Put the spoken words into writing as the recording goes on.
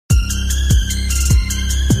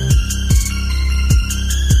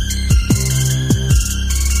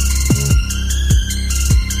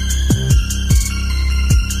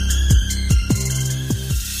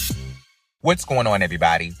What's going on,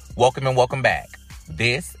 everybody? Welcome and welcome back.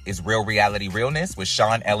 This is Real Reality Realness with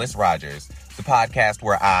Sean Ellis Rogers, the podcast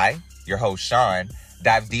where I, your host Sean,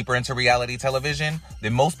 dives deeper into reality television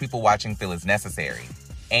than most people watching feel is necessary,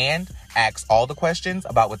 and asks all the questions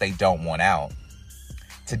about what they don't want out.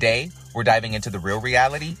 Today, we're diving into the real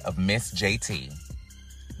reality of Miss JT.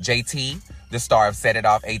 JT, the star of Set It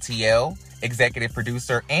Off ATL, executive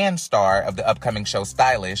producer and star of the upcoming show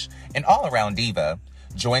Stylish, and all-around diva,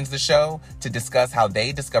 joins the show to discuss how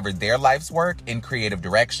they discovered their life's work in creative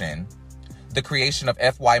direction, the creation of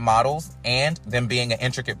FY models and them being an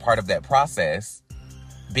intricate part of that process,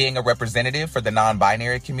 being a representative for the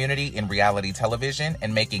non-binary community in reality television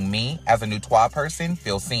and making me, as a Nutois person,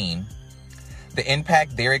 feel seen, the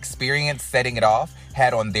impact their experience setting it off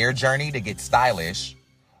had on their journey to get stylish,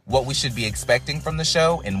 what we should be expecting from the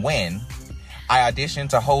show and when, I auditioned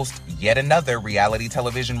to host yet another reality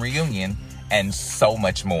television reunion, and so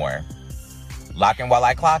much more. Lock in while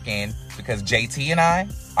I clock in, because JT and I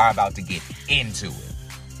are about to get into it.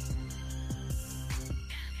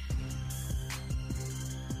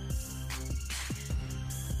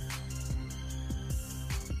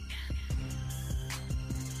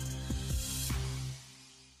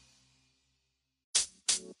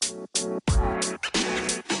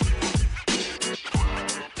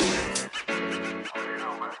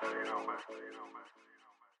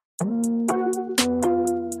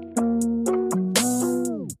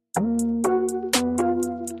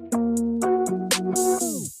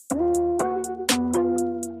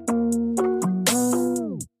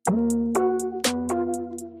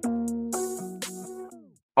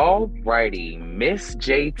 Alrighty, Miss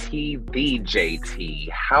JT, the JT,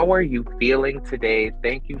 how are you feeling today?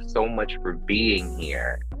 Thank you so much for being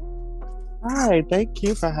here. Hi, thank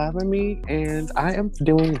you for having me, and I am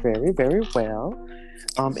doing very, very well.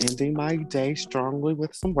 Ending my day strongly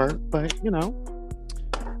with some work, but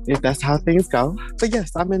if that's how things go. But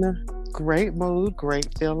yes, I'm in a great mood, great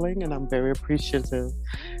feeling, and I'm very appreciative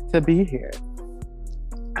to be here.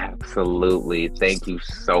 Absolutely. Thank you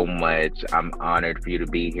so much. I'm honored for you to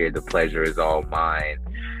be here. The pleasure is all mine.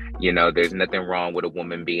 There's nothing wrong with a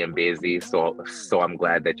woman being busy, so I'm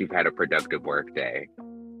glad that you've had a productive work day.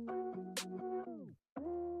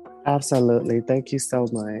 Absolutely. Thank you so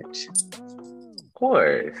much. Of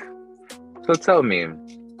course. So tell me,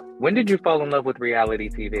 when did you fall in love with reality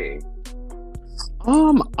TV?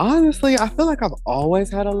 Honestly, I feel like I've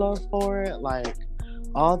always had a love for it. Like,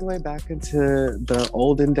 all the way back into the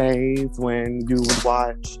olden days when you would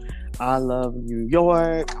watch I Love New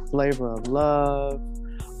York, Flavor of Love,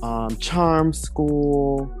 Charm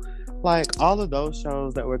School, like all of those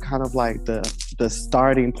shows that were kind of like the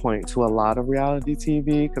starting point to a lot of reality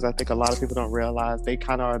TV, because I think a lot of people don't realize they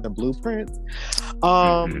kind of are the blueprints.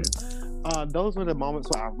 Those were the moments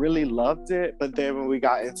where I really loved it, but then when we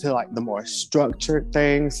got into like the more structured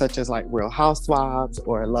things, such as like Real Housewives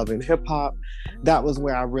or Love and Hip Hop, that was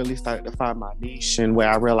where I really started to find my niche and where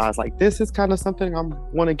I realized like this is kind of something I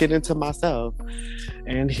want to get into myself.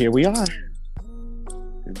 And here we are.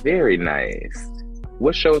 Very nice.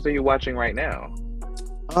 What shows are you watching right now?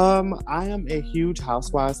 I am a huge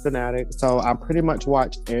Housewives fanatic, so I pretty much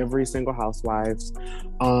watch every single Housewives.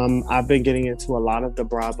 I've been getting into a lot of the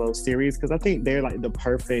Bravo series because I think they're like the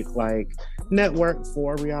perfect like network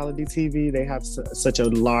for reality TV. They have such a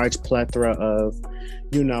large plethora of,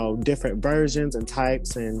 different versions and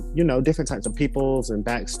types and, different types of peoples and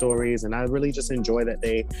backstories. And I really just enjoy that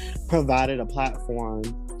they provided a platform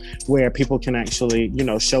where people can actually,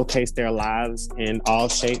 showcase their lives in all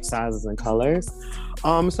shapes, sizes, and colors.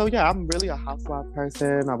 So yeah, I'm really a housewife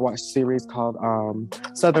person. I've watched a series called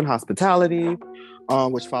Southern Hospitality,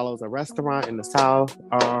 which follows a restaurant in the South.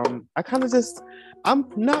 I'm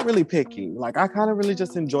not really picky. Like, I kind of really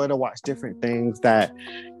just enjoy to watch different things that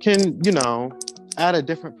can, add a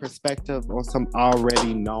different perspective on some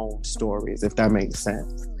already known stories, if that makes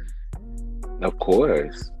sense. Of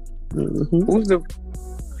course. Mm-hmm.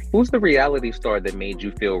 Who's the reality star that made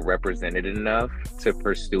you feel represented enough to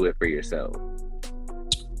pursue it for yourself?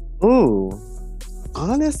 Ooh,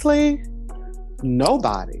 honestly,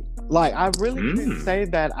 nobody. Like, I really can't say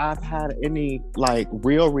that I've had any like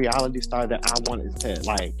real reality star that I wanted to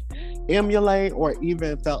like emulate or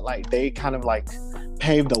even felt like they kind of like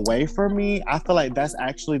paved the way for me. I feel like that's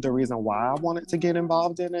actually the reason why I wanted to get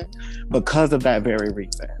involved in it, because of that very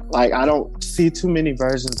reason. Like, I don't see too many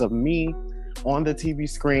versions of me on the TV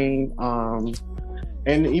screen.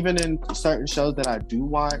 And even in certain shows that I do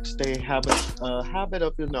watch, they have a habit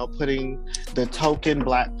of, putting the token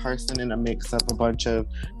Black person in a mix of a bunch of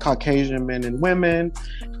Caucasian men and women.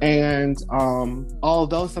 And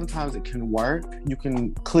although sometimes it can work, you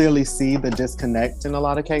can clearly see the disconnect in a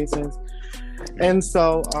lot of cases. And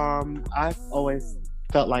so I've always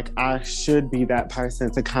felt like I should be that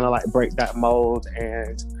person to kind of like break that mold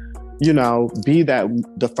and be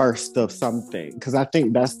the first of something. Because I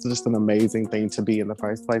think that's just an amazing thing to be in the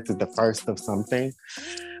first place, is the first of something.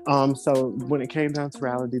 So when it came down to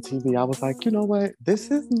reality TV, I was like, you know what?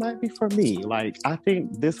 Might be for me. Like, I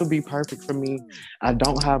think this would be perfect for me. I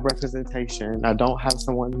don't have representation. I don't have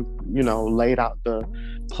someone who, laid out the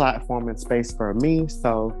platform and space for me.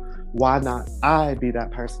 So why not I be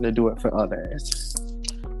that person to do it for others?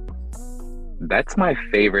 That's my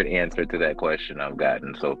favorite answer to that question I've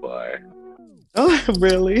gotten so far. Oh,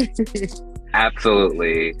 really?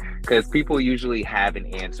 Absolutely. Because people usually have an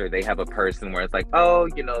answer. They have a person where it's like, oh,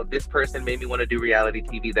 this person made me want to do reality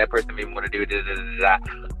TV. That person made me want to do da da da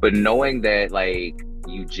da. But knowing that, like,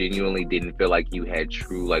 you genuinely didn't feel like you had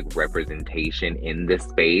true, like, representation in this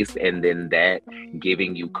space, and then that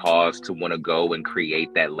giving you cause to want to go and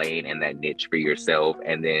create that lane and that niche for yourself,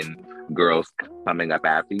 and then girls coming up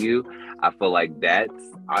after you, I feel like that's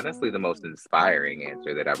honestly the most inspiring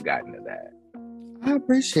answer that I've gotten to that. I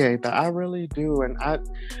appreciate that. I really do. And I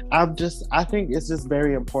think it's just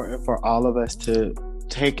very important for all of us to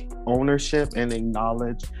take ownership and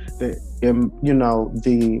acknowledge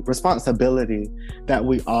the responsibility that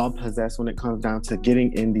we all possess when it comes down to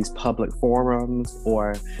getting in these public forums,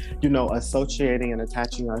 or associating and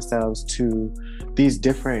attaching ourselves to these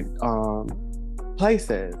different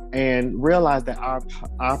places, and realize that our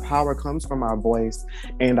power comes from our voice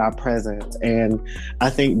and our presence. And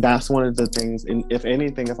I think that's one of the things, and if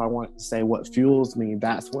anything, if I want to say what fuels me,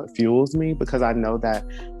 that's what fuels me, because I know that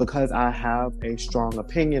because I have a strong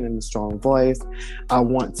opinion and a strong voice, I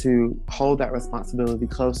want to hold that responsibility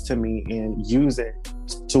close to me and use it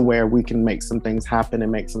to where we can make some things happen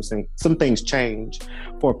and make some things change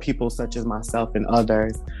for people such as myself and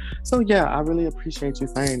others. So yeah, I really appreciate you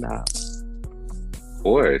saying that. Of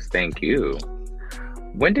course, thank you.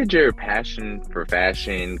 When did your passion for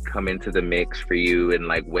fashion come into the mix for you,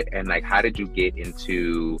 and how did you get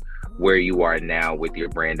into where you are now with your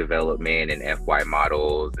brand development and FY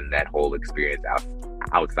models and that whole experience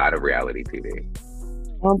outside of reality TV?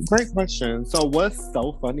 Great question. So what's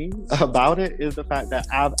so funny about it is the fact that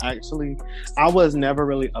I was never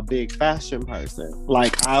really a big fashion person.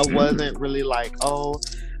 Like, I wasn't really like, oh,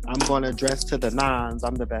 I'm going to dress to the nines,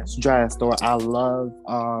 I'm the best dressed, or I love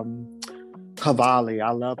Cavalli, I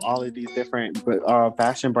love all of these different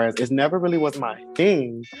fashion brands. It never really was my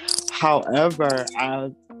thing. However,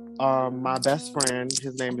 my best friend,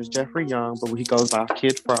 his name is Jeffrey Young, but he goes by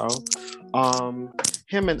Kid Fro.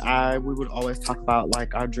 Him and we would always talk about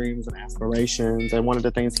like our dreams and aspirations. And one of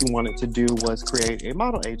the things he wanted to do was create a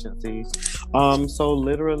model agency. So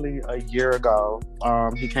literally a year ago,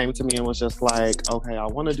 he came to me and was just like, okay, I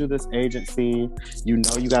want to do this agency. You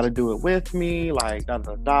got to do it with me, like da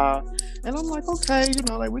da da. And I'm like, okay,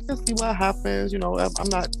 like we can see what happens. I'm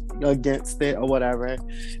not against it or whatever.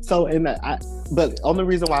 So but the only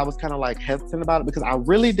reason why I was kind of like hesitant about it, because I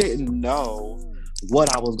really didn't know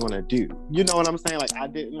what I was going to do. You know what I'm saying? Like, I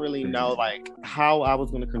didn't really know like how I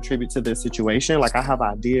was going to contribute to this situation. Like, I have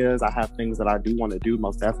ideas, I have things that I do want to do,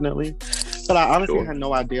 most definitely. But I honestly had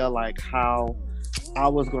no idea like how I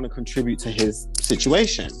was going to contribute to his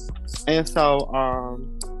situation. And so,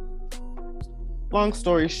 long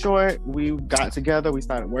story short, we got together, we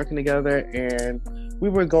started working together, and we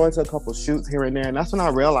were going to a couple shoots here and there. And that's when I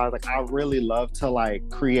realized like I really love to like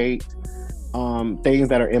create things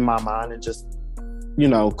that are in my mind and just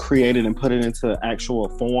create it and put it into actual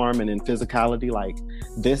form and in physicality. Like,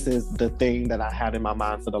 this is the thing that I had in my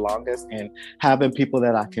mind for the longest, and having people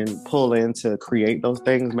that I can pull in to create those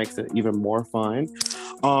things makes it even more fun.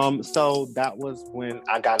 So that was when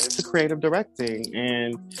I got into creative directing,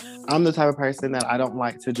 and I'm the type of person that I don't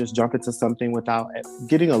like to just jump into something without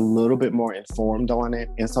getting a little bit more informed on it.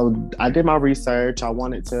 And so I did my research. I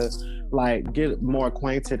wanted to like get more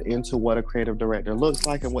acquainted into what a creative director looks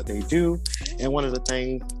like and what they do. And one of the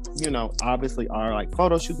things, obviously are like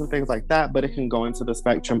photo shoots and things like that, but it can go into the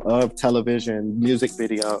spectrum of television, music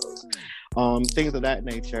videos, things of that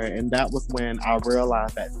nature. And that was when I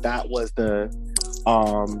realized that was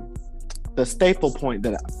the staple point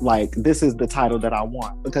that like this is the title that I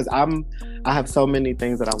want, because I have so many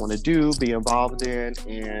things that I want to do, be involved in,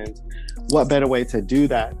 and what better way to do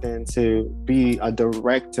that than to be a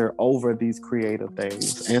director over these creative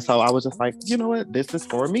things. And so I was just like, you know what, this is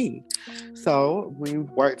for me. So we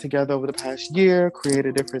worked together over the past year,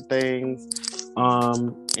 created different things,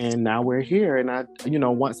 and now we're here. And I,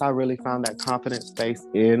 once I really found that confidence space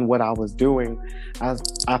in what I was doing, I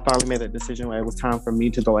finally made that decision where it was time for me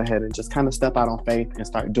to go ahead and just kind of step out on faith and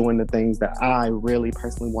start doing the things that I really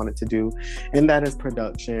personally wanted to do. And that is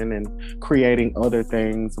production and creating other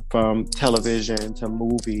things, from television to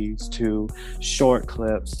movies to short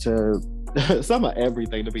clips to some of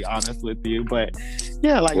everything, to be honest with you. But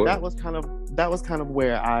yeah, like that was kind of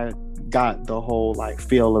where I got the whole like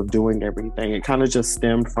feel of doing everything. It kind of just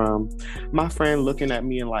stemmed from my friend looking at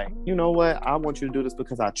me and like, you know what, I want you to do this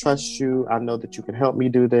because I trust you. I know that you can help me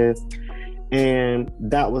do this. And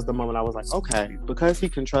that was the moment I was like, okay, because he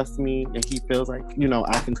can trust me and he feels like,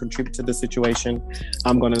 I can contribute to the situation,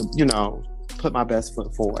 I'm going to, put my best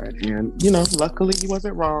foot forward. And, luckily he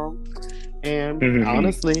wasn't wrong. And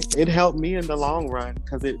honestly, it helped me in the long run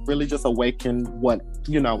because it really just awakened what,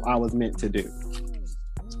 I was meant to do.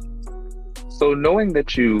 So knowing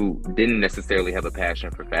that you didn't necessarily have a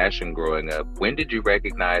passion for fashion growing up, when did you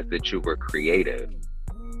recognize that you were creative?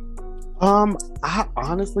 I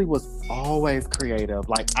honestly was always creative.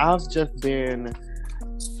 Like, I've just been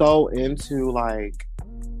so into like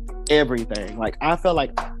everything. Like, I feel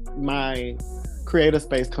like my creative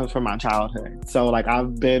space comes from my childhood. So like,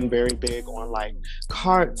 I've been very big on like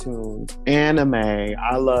cartoons, anime.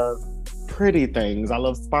 I love pretty things. I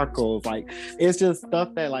love sparkles. Like, it's just stuff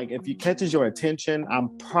that like, if it catches your attention, I'm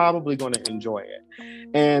probably going to enjoy it.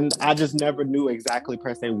 And I just never knew exactly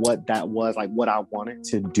per se what that was, like what I wanted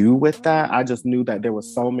to do with that. I just knew that there were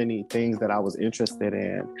so many things that I was interested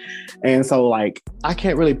in. And so like, I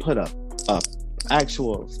can't really put a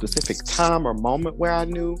actual specific time or moment where I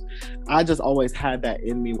knew. I just always had that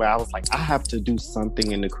in me where I was like, I have to do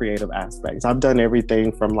something in the creative aspects. I've done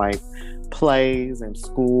everything from like plays in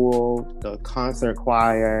school, the concert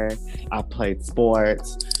choir, I played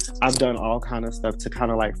sports. I've done all kind of stuff to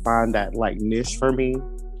kind of like find that like niche for me.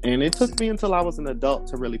 And it took me until I was an adult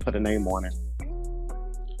to really put a name on it.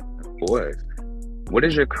 Of course. What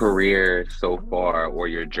is your career so far, or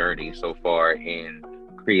your journey so far in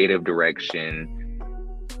creative direction,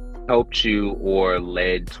 helped you or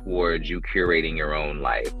led towards you curating your own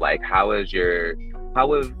life? Like, how have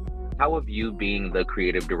you being the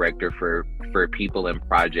creative director for people and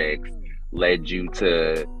projects led you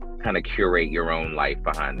to kind of curate your own life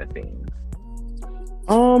behind the scenes?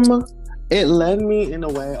 It led me in a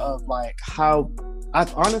way of like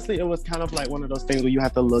honestly, it was kind of like one of those things where you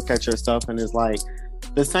have to look at yourself and it's like,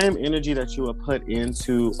 the same energy that you would put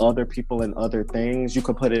into other people and other things, you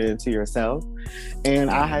could put it into yourself. And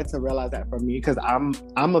I had to realize that for me, because I'm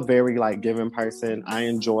a very like giving person. I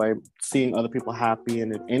enjoy seeing other people happy,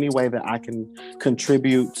 and in any way that I can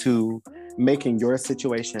contribute to making your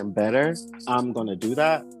situation better, I'm gonna do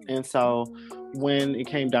that. And so when it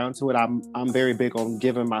came down to it, I'm very big on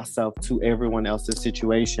giving myself to everyone else's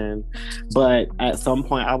situation. But at some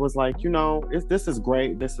point I was like, this is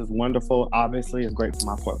great. This is wonderful. Obviously, it's great for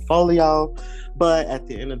my portfolio. But at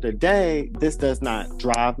the end of the day, this does not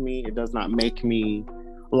drive me. It does not make me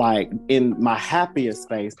like in my happiest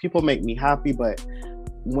space. People make me happy, but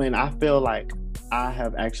when I feel like I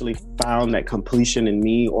have actually found that completion in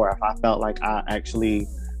me, or if I felt like I actually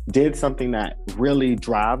did something that really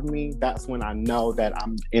drives me, that's when I know that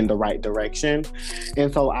I'm in the right direction.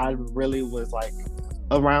 And so I really was like,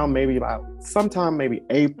 around maybe about sometime maybe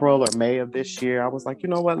April or May of this year, I was like, you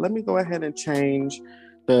know what, let me go ahead and change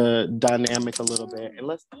the dynamic a little bit, and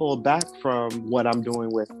let's pull back from what I'm doing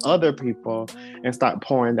with other people and start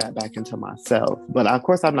pouring that back into myself. But of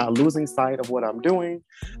course, I'm not losing sight of what I'm doing.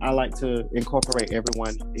 I like to incorporate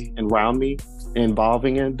everyone around me,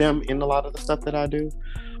 involving in them in a lot of the stuff that I do.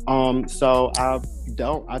 So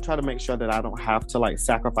I try to make sure that I don't have to like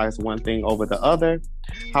sacrifice one thing over the other.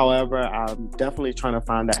 However, I'm definitely trying to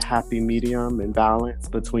find that happy medium and balance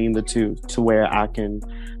between the two, to where I can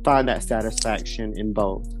find that satisfaction in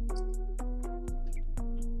both.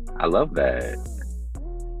 I love that.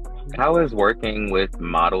 How has working with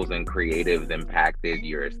models and creatives impacted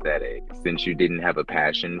your aesthetic? Since you didn't have a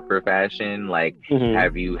passion for fashion, like,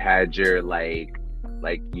 have you had your like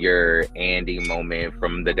your Andy moment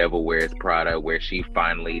from The Devil Wears Prada, where she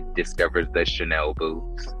finally discovers the Chanel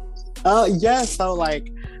boots? Yes. So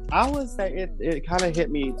like, I would say it kind of hit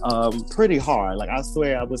me pretty hard. Like, I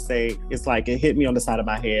swear I would say it's like it hit me on the side of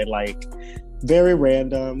my head. Like, very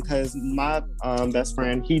random because my best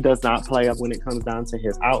friend, he does not play up when it comes down to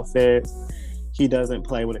his outfits. He doesn't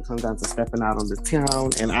play when it comes down to stepping out on the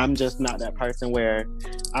town. And I'm just not that person where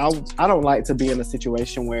I don't like to be in a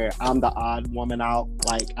situation where I'm the odd woman out.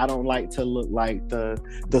 Like, I don't like to look like the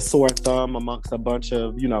sore thumb amongst a bunch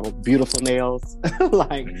of, beautiful nails.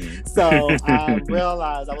 So I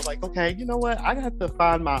realized, I was like, okay, you know what? I have to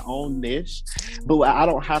find my own niche, but I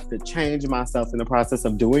don't have to change myself in the process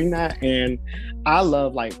of doing that. And I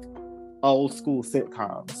love old school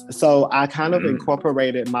sitcoms. So I kind of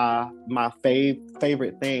incorporated my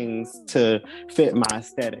favorite things to fit my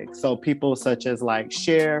aesthetic. So people such as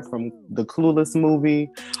Cher from the Clueless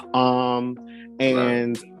movie,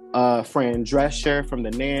 and Fran Drescher from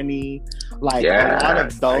The Nanny. A lot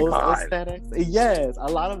of those aesthetics. Yes,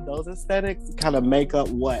 a lot of those aesthetics kind of make up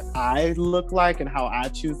what I look like and how I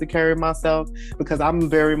choose to carry myself, because I'm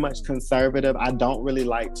very much conservative. I don't really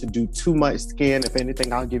like to do too much skin. If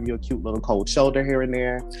anything, I'll give you a cute little cold shoulder here and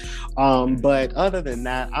there. But other than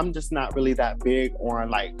that, I'm just not really that big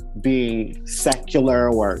on being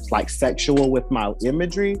secular or sexual with my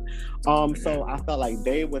imagery. So I felt like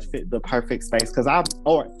they would fit the perfect space, because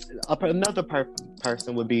another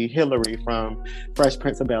person would be Hillary from Fresh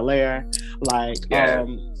Prince of Bel-Air.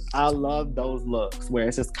 I love those looks where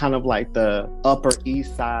it's just kind of like the Upper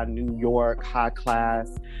East Side, New York, high class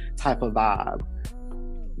type of vibe.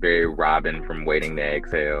 Very Robin from Waiting to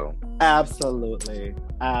Exhale. Absolutely.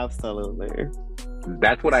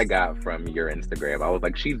 That's what I got from your Instagram. I was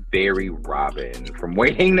like, she's very Robin from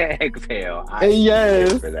Waiting to Exhale.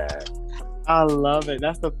 Yes. For that. I love it.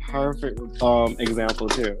 That's the perfect example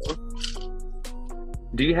too.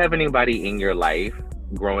 Do you have anybody in your life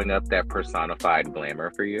growing up that personified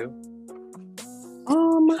glamour for you?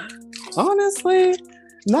 Honestly,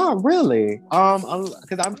 not really.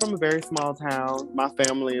 Because I'm from a very small town. My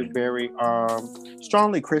family is very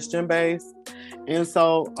strongly Christian based. And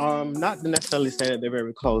so, not to necessarily say that they're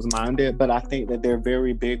very closed-minded, but I think that they're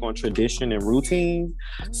very big on tradition and routine.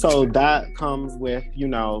 So that comes with,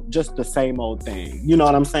 just the same old thing. You know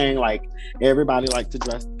what I'm saying? Everybody likes to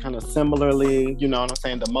dress kind of similarly. You know what I'm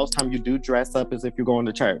saying? The most time you do dress up is if you're going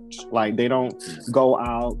to church. They don't go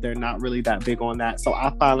out. They're not really that big on that. So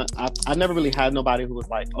I I never really had nobody who was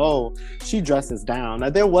like, oh, she dresses down. Now,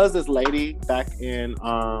 there was this lady back in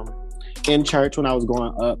church when I was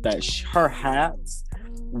growing up that her hats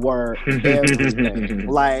were everything.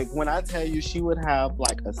 When I tell you, she would have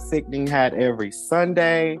a sickening hat every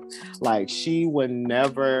Sunday. She would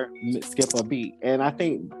never skip a beat. And I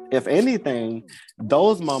think, if anything,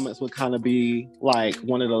 those moments would kind of be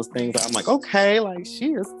one of those things that I'm like, okay,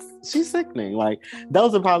 she's sickening.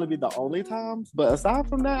 Those would probably be the only times. But aside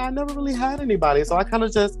from that, I never really had anybody. So I kind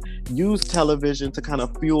of just used television to kind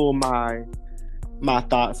of fuel my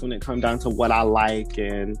thoughts when it comes down to what I like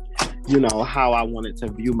and, how I wanted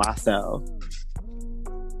to view myself.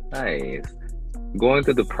 Nice. Going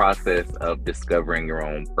through the process of discovering your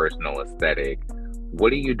own personal aesthetic, what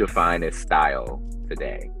do you define as style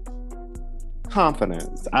today?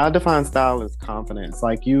 Confidence. I define style as confidence.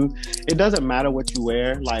 It doesn't matter what you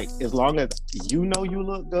wear. As long as you know you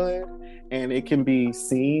look good, and it can be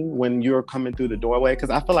seen when you're coming through the doorway. Because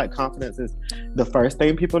I feel like confidence is the first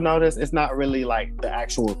thing people notice. It's not really the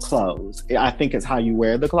actual clothes. I think it's how you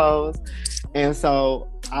wear the clothes. And so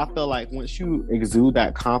I feel like once you exude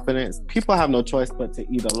that confidence, people have no choice but to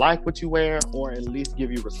either like what you wear or at least give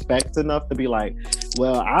you respect enough to be like,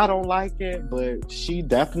 well, I don't like it, but she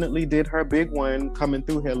definitely did her big one coming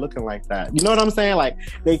through here looking like that. You know what I'm saying?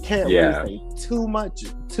 They can't really say too much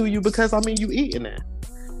to you because, you eating it.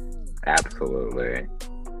 Absolutely.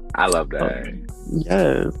 I love that.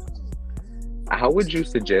 Yes. How would you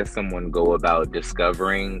suggest someone go about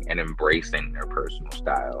discovering and embracing their personal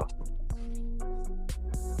style?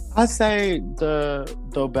 I say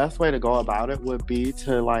the best way to go about it would be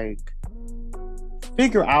to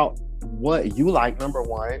figure out what you like, number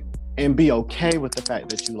one, and be okay with the fact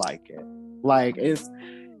that you like it.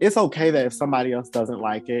 It's okay that if somebody else doesn't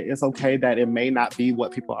like it, it's okay that it may not be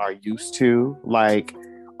what people are used to.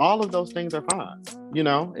 All of those things are fine.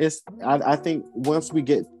 I think once we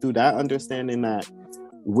get through that understanding that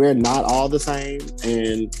we're not all the same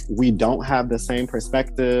and we don't have the same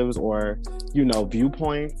perspectives or,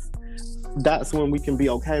 viewpoints, that's when we can be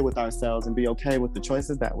okay with ourselves and be okay with the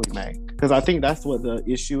choices that we make. Because I think that's what the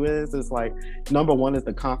issue is. It's number one is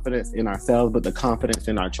the confidence in ourselves, but the confidence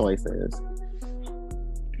in our choices.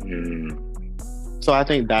 So I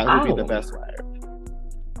think that would be the best way.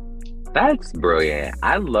 That's brilliant.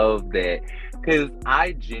 I love that Because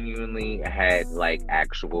I genuinely had like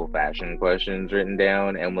actual fashion questions written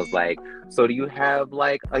down and was like, so do you have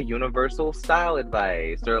like a universal style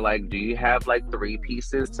advice? Or like, do you have like 3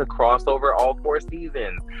 pieces to cross over all 4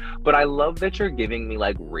 seasons? But I love that you're giving me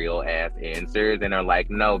like real ass answers and are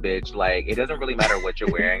like, no, bitch, like it doesn't really matter what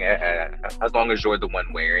you're wearing as long as you're the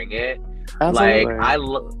one wearing it.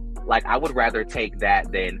 Absolutely. Like I would rather take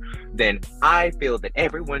that than I feel that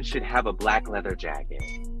everyone should have a black leather jacket.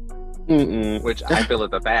 Mm-mm. Which I feel is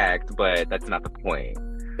a fact, but that's not the point.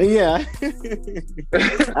 Yeah.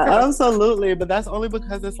 Absolutely. But that's only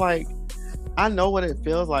because it's like, I know what it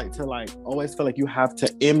feels like to like always feel like you have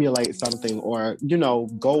to emulate something or, you know,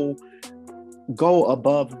 go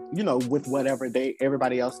above, you know, with whatever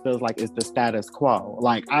everybody else feels like is the status quo.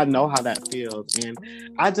 Like, I know how that feels. And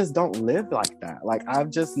I just don't live like that. Like, I've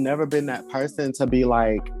just never been that person to be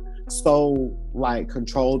like so like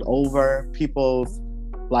controlled over people's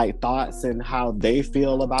like thoughts and how they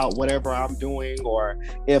feel about whatever I'm doing, or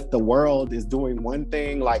if the world is doing one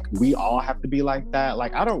thing, like we all have to be like that.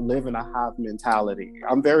 Like, I don't live in a hive mentality.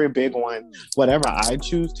 I'm very big on whatever I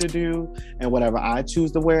choose to do and whatever I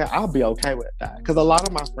choose to wear, I'll be okay with that. Because a lot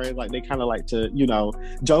of my friends, like, they kind of like to, you know,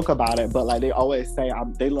 joke about it, but like they always say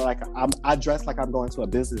they look like I dress like I'm going to a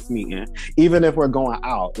business meeting, even if we're going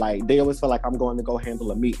out. Like, they always feel like I'm going to go handle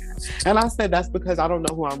a meeting, and I said that's because I don't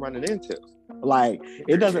know who I'm running into. Like,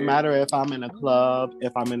 it doesn't matter if I'm in a club,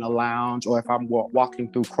 if I'm in a lounge, or if I'm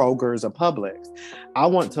walking through Kroger's or Publix. I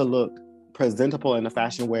want to look presentable in a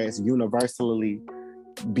fashion where it's universally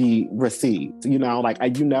be received. You know, like,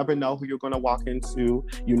 you never know who you're going to walk into.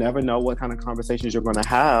 You never know what kind of conversations you're going to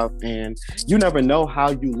have. And you never know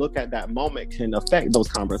how you look at that moment can affect those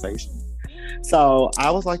conversations. So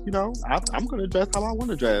I was like, you know, I'm going to dress how I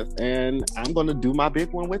want to dress. And I'm going to do my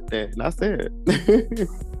big one with it. And that's it.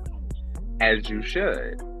 As you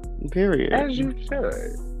should. Period. As you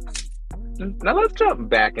should. Now let's jump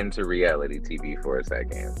back into reality TV for a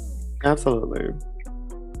second. Absolutely.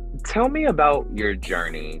 Tell me about your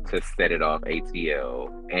journey to Set It Off ATL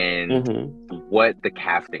and what the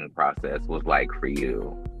casting process was like for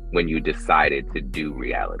you when you decided to do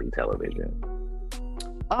reality television.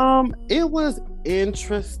 It was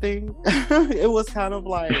interesting. It was kind of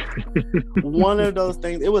like one of those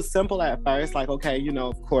things. It was simple at first, like, okay, you know,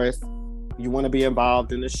 of course, you want to be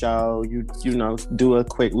involved in the show, you know, do a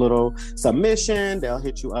quick little submission, they'll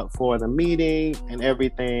hit you up for the meeting and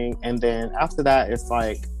everything, and then after that it's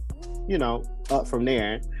like, you know, up from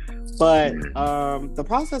there. But the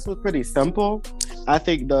process was pretty simple. I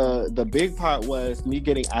think the big part was me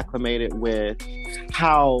getting acclimated with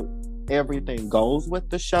how everything goes with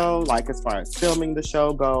the show, like as far as filming the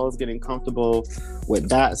show goes, getting comfortable with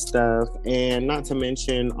that stuff, and not to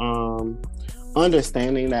mention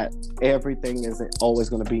understanding that everything isn't always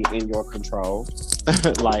going to be in your control.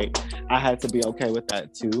 Like, I had to be okay with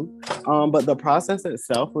that too. But the process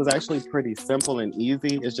itself was actually pretty simple and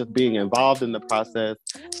easy. It's just being involved in the process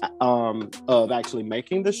of actually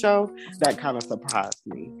making the show that kind of surprised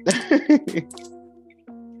me.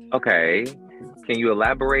 Okay. Can you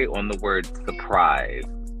elaborate on the word surprise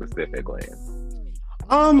specifically?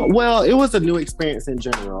 Well, it was a new experience in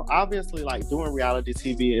general. Obviously, like, doing reality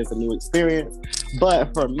TV is a new experience,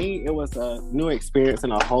 but for me, it was a new experience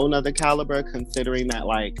in a whole nother caliber, considering that,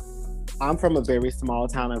 like, I'm from a very small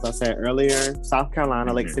town, as I said earlier, South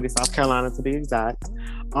Carolina, Lake City, South Carolina, to be exact.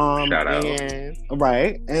 Shout out.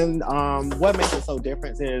 Right. And what makes it so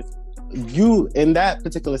different is in that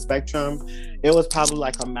particular spectrum, it was probably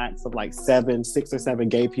like a max of like 6 or 7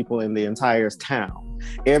 gay people in the entire town.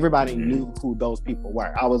 Everybody knew who those people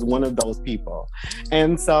were. I was one of those people.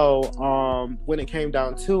 And so when it came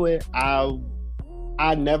down to it,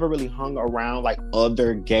 I never really hung around like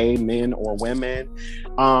other gay men or women.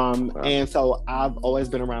 And so I've always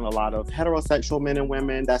been around a lot of heterosexual men and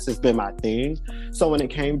women. That's just been my thing. So when it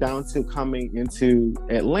came down to coming into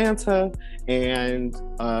Atlanta and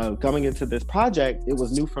coming into this project, it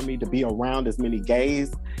was new for me to be around as many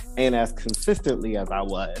gays and as consistently as I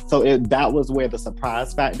was. So that was where the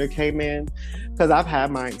surprise factor came in, because I've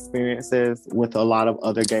had my experiences with a lot of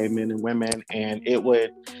other gay men and women, and it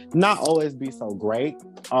would not always be so great.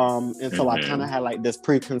 And so I kind of had like this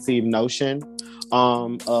preconceived notion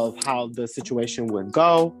of how the situation would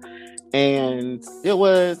go. And it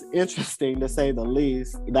was interesting, to say the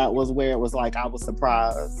least. That was where it was like I was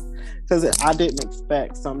surprised, because I didn't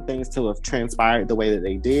expect some things to have transpired the way that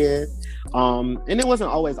they did. And it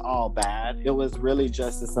wasn't always all bad. It was really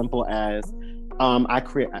just as simple as I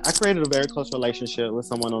created a very close relationship with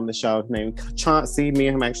someone on the show named Chauncey. Me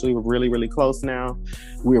and him actually were really, really close now.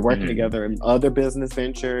 We were working together in other business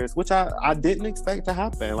ventures, which I didn't expect to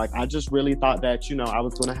happen. Like, I just really thought that, I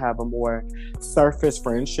was going to have a more surface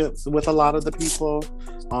friendships with a lot of the people.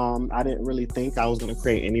 I didn't really think I was going to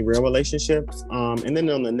create any real relationships. And then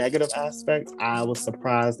on the negative aspect, I was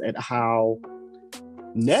surprised at how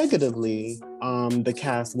negatively the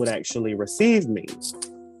cast would actually receive me.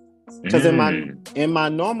 Because in my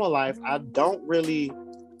normal life, I don't really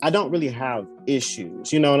have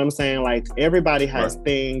issues. You know what I'm saying? Like, everybody has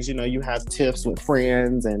things, you have tiffs with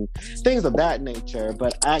friends and things of that nature,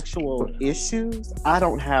 but actual issues, I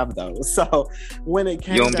don't have those. So when it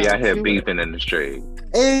came, you don't be out here beefing in the street.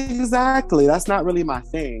 Exactly. That's not really my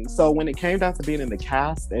thing. So when it came down to being in the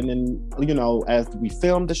cast, and then, as we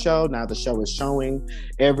filmed the show, now the show is showing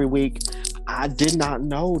every week, I did not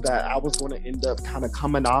know that I was going to end up kind of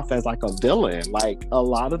coming off as like a villain. Like, a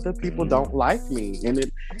lot of the people don't like me, and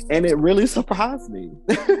it really surprised me.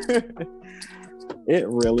 It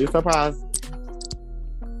really surprised me.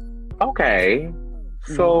 Okay,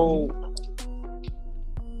 so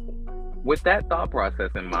with that thought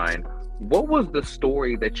process in mind, what was the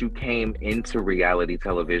story that you came into reality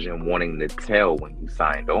television wanting to tell when you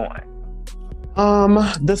signed on?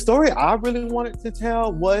 The story I really wanted to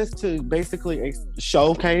tell was to basically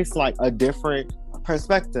showcase like a different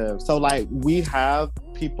perspective. So like, we have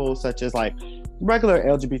people such as like regular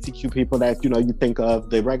LGBTQ people that, you think of,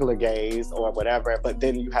 the regular gays or whatever, but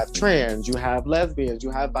then you have trans, you have lesbians, you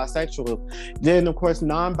have bisexual, then of course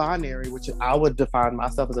non-binary, which I would define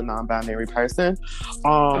myself as a non-binary person.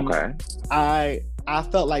 I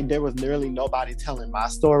felt like there was nearly nobody telling my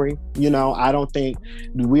story. I don't think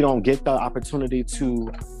we don't get the opportunity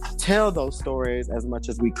to tell those stories as much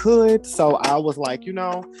as we could. So I was like,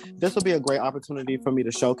 this will be a great opportunity for me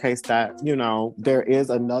to showcase that, there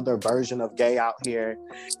is another version of gay out here,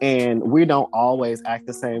 and we don't always act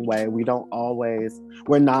the same way. We're not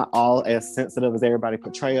all as sensitive as everybody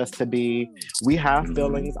portray us to be. We have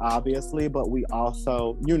feelings, obviously, but we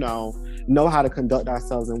also, know how to conduct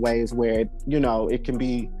ourselves in ways where, it can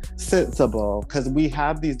be sensible, because we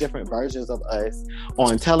have these different versions of us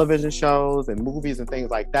on television shows and movies and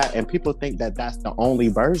things like that, and people think that that's the only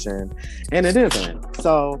version, and it isn't.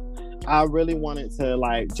 So I really wanted to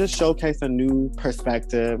like just showcase a new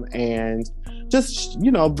perspective and just,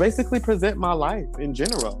 basically present my life in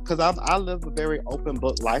general, because I live a very open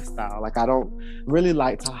book lifestyle. Like, I don't really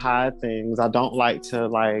like to hide things. I don't like to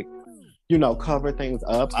like, cover things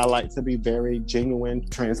up. I like to be very genuine,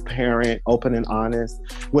 transparent, open, and honest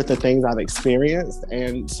with the things I've experienced.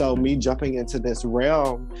 And so me jumping into this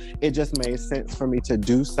realm, it just made sense for me to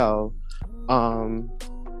do so.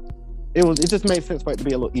 It just made sense for it to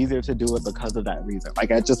be a little easier to do it because of that reason.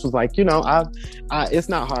 Like, I just was like, it's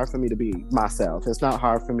not hard for me to be myself. It's not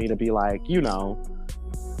hard for me to be like,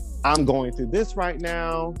 I'm going through this right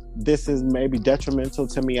now. This is maybe detrimental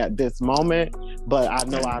to me at this moment, but I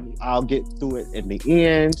know I'll get through it in the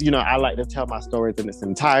end. I like to tell my stories in its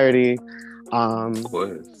entirety. Of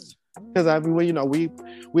course. Because I went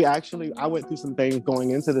through some things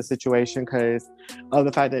going into the situation because of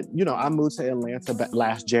the fact that, I moved to Atlanta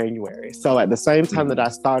last January. So at the same time that I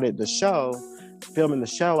started filming the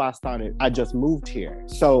show, I just moved here.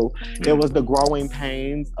 So it was the growing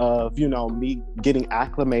pains of, me getting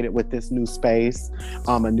acclimated with this new space,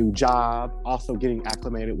 a new job, also getting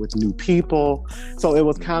acclimated with new people. So it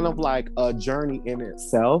was kind of like a journey in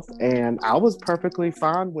itself. And I was perfectly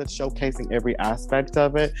fine with showcasing every aspect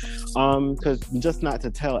of it. Because just not to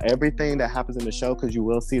tell everything that happens in the show, because you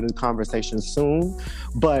will see the conversation soon.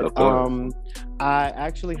 But I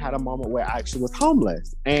actually had a moment where I actually was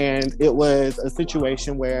homeless, and it was a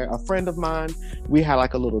situation where a friend of mine, we had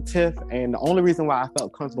like a little tiff, and the only reason why I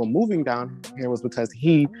felt comfortable moving down here was because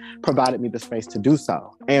he provided me the space to do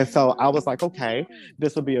so. And so I was like, okay,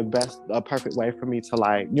 this will be a perfect way for me to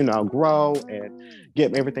like, grow and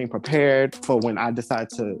get everything prepared for when I decide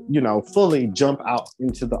to, fully jump out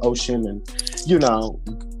into the ocean and,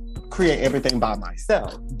 create everything by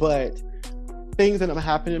myself. But things ended up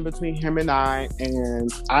happening between him and I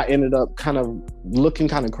ended up kind of looking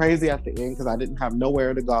kind of crazy at the end because I didn't have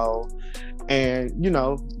nowhere to go. And,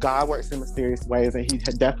 God works in mysterious ways, and he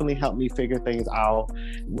had definitely helped me figure things out.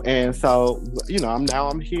 And so,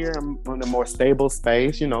 I'm here, I'm in a more stable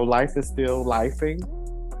space, life is still lifing.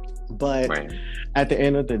 But at the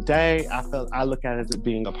end of the day, I look at it as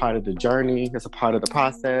being a part of the journey, it's a part of the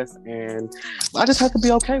process, and I just have to be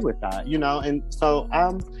okay with that, And so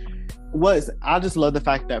I just love the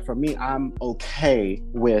fact that for me, I'm okay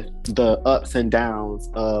with the ups and downs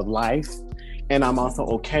of life. And I'm also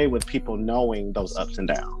okay with people knowing those ups and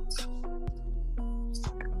downs.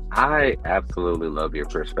 I absolutely love your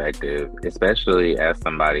perspective, especially as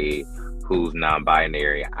somebody who's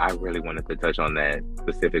non-binary. I really wanted to touch on that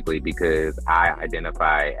specifically because I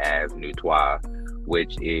identify as Nutois,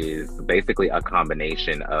 which is basically a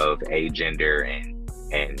combination of agender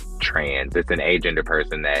and trans. It's an agender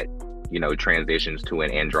person that, you know, transitions to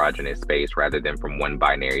an androgynous space rather than from one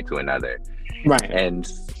binary to another. Right.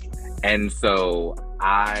 And so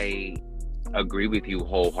I agree with you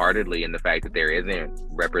wholeheartedly in the fact that there isn't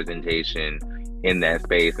representation in that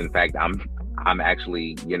space. In fact, I'm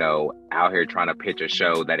actually, you know, out here trying to pitch a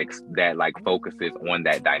show that like focuses on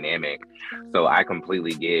that dynamic. So I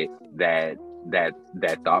completely get that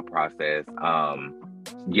thought process.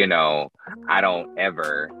 You know, I don't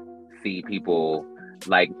ever see people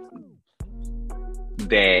like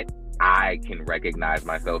that I can recognize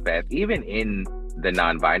myself as, even in the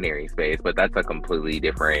non-binary space, but that's a completely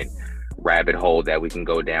different rabbit hole that we can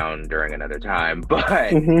go down during another time.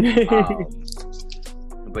 But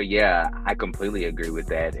but yeah, I completely agree with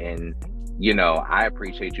that. And, you know, I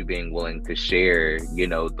appreciate you being willing to share, you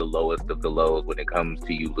know, the lowest of the lows when it comes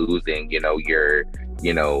to you losing, you know, your,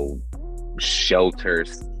 you know, shelter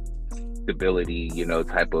stability, you know,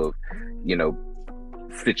 type of, you know,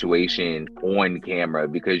 situation on camera,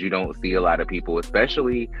 because you don't see a lot of people,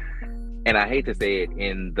 especially, and I hate to say it,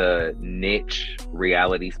 in the niche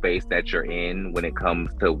reality space that you're in when it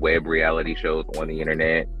comes to web reality shows on the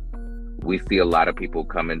internet. We see a lot of people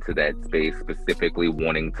come into that space specifically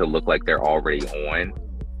wanting to look like they're already on.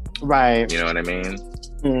 Right. You know what I mean?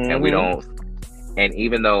 Mm-hmm. And we don't, and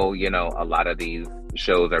even though, you know, a lot of these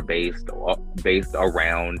shows are based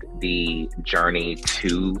around the journey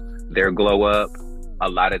to their glow up, a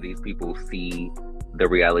lot of these people see the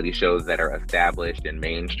reality shows that are established and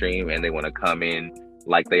mainstream, and they want to come in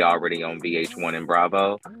like they already on VH1 and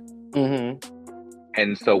Bravo. Mm-hmm.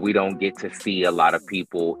 And so we don't get to see a lot of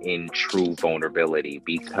people in true vulnerability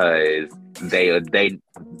because they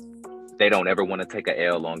don't ever want to take an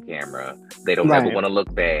L on camera. They don't ever want to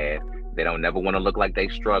look bad. They don't ever want to look like they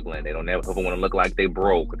struggling. They don't ever want to look like they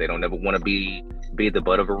broke. They don't ever want to be the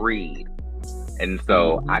butt of a read. And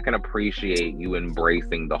so I can appreciate you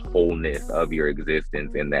embracing the wholeness of your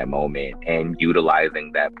existence in that moment and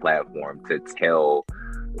utilizing that platform to tell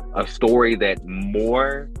a story that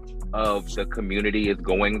more of the community is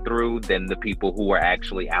going through than the people who are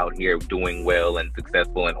actually out here doing well and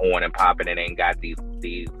successful and on and popping and ain't got these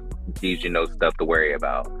you know, stuff to worry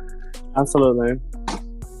about. Absolutely.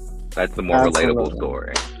 That's the more relatable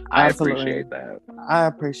story. I appreciate that. I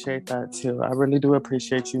appreciate that too. I really do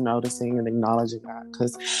appreciate you noticing and acknowledging that,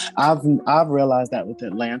 because I've realized that with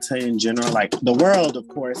Atlanta in general, like the world, of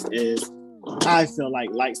course, I feel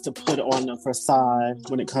like likes to put on a facade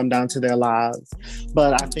when it comes down to their lives.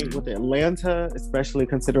 But I think with Atlanta, especially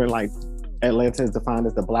considering like Atlanta is defined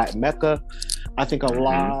as the Black Mecca, I think a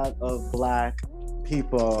lot of Black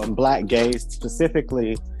people, Black gays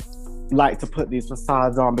specifically, like to put these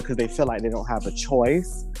facades on because they feel like they don't have a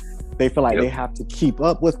choice. They feel like they have to keep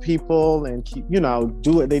up with people and keep, you know,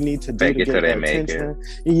 do what they need to do to get their attention.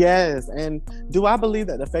 Yes. And do I believe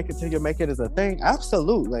that the fake it till you make it is a thing?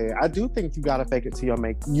 Absolutely. I do think you got to fake it till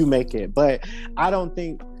you make it. But I don't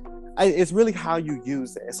think it's really how you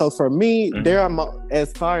use it. So for me, there are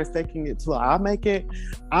as far as faking it till I make it,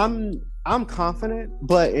 I'm confident,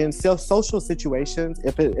 but in social situations,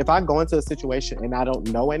 if I go into a situation and I don't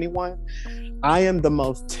know anyone, I am the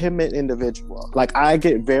most timid individual. Like, I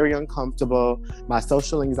get very uncomfortable. My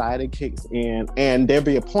social anxiety kicks in, and there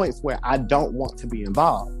be points where I don't want to be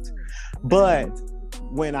involved. But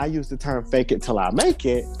when I use the term fake it till I make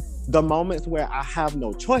it, the moments where I have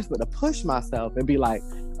no choice but to push myself and be like,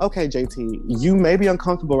 okay, JT, you may be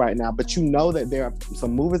uncomfortable right now, but you know that there are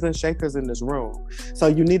some movers and shakers in this room. So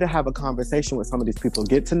you need to have a conversation with some of these people,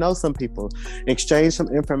 get to know some people, exchange some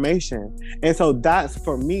information. And so that's,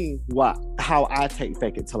 for me, how I take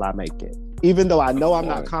fake it till I make it. Even though I know I'm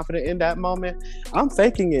not confident in that moment, I'm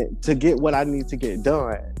faking it to get what I need to get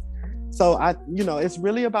done. So it's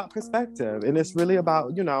really about perspective, and it's really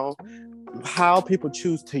about, how people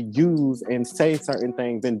choose to use and say certain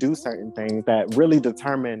things and do certain things that really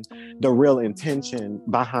determine the real intention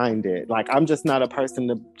behind it. Like, I'm just not a person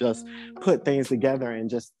to just put things together and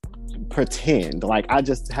just pretend. Like, I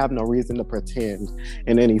just have no reason to pretend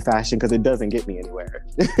in any fashion because it doesn't get me anywhere.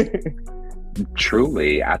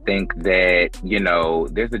 Truly, I think that,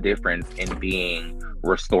 there's a difference in being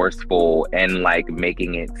resourceful and like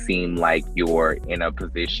making it seem like you're in a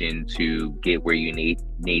position to get where you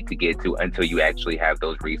need to get to until you actually have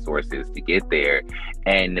those resources to get there,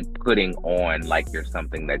 and putting on like you're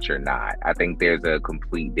something that you're not. I think there's a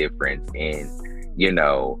complete difference in,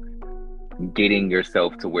 getting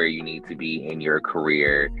yourself to where you need to be in your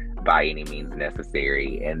career by any means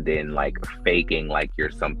necessary, and then like faking like you're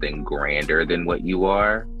something grander than what you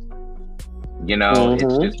are.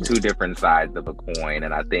 It's just two different sides of a coin,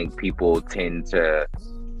 and I think people tend to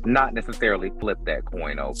not necessarily flip that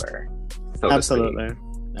coin over. So Absolutely.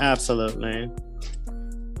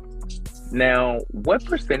 Now, what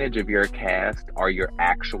percentage of your cast are your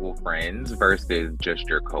actual friends versus just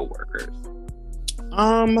your coworkers?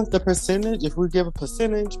 The percentage, if we give a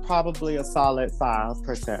percentage, probably a solid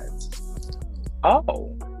 5%.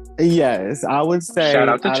 Oh. Yes, I would say. Shout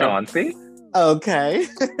out to Chauncey. Okay.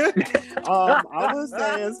 I would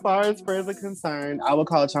say, as far as friends are concerned, I would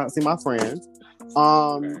call Chauncey my friend.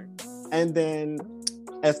 And then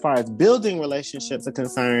as far as building relationships are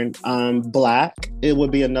concerned, Black, it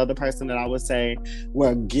would be another person that I would say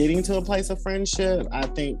we're getting to a place of friendship. I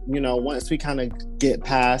think, once we kind of get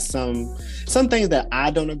past some things that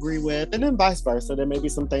I don't agree with, and then vice versa, there may be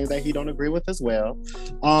some things that he don't agree with as well.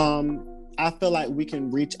 I feel like we can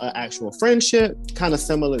reach an actual friendship, kind of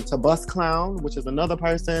similar to Bus Clown, which is another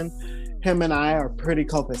person. Him and I are pretty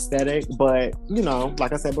copacetic, but,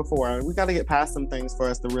 like I said before, we got to get past some things for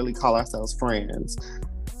us to really call ourselves friends.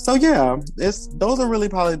 So, yeah, those are really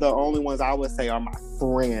probably the only ones I would say are my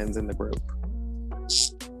friends in the group.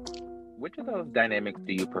 Which of those dynamics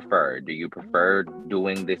do you prefer? Do you prefer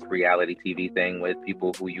doing this reality TV thing with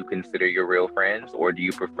people who you consider your real friends? Or do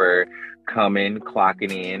you prefer coming,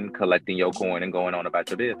 clocking in, collecting your coin, and going on about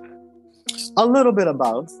your business? A little bit of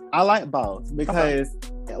both. I like both because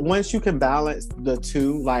once you can balance the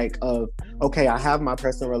two, okay, I have my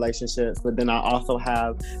personal relationships, but then I also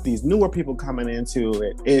have these newer people coming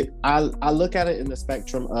into it. I look at it in the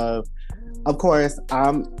spectrum of course,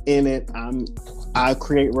 I'm in it. I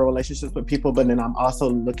create real relationships with people, but then I'm also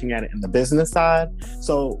looking at it in the business side.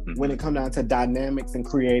 So when it comes down to dynamics and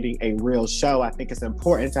creating a real show, I think it's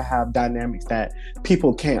important to have dynamics that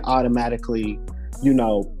people can't automatically,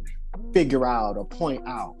 figure out or point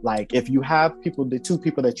out. Like if you have the two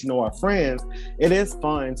people that are friends, it is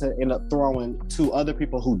fun to end up throwing two other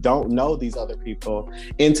people who don't know these other people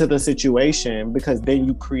into the situation, because then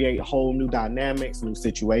you create whole new dynamics, new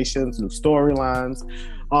situations, new storylines.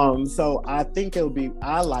 So I think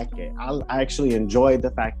I like it. I actually enjoy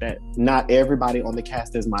the fact that not everybody on the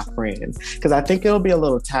cast is my friends, because I think it'll be a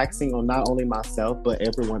little taxing on not only myself, but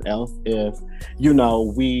everyone else if,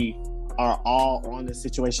 we are all on the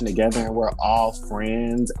situation together and we're all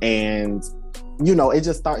friends, and it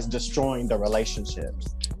just starts destroying the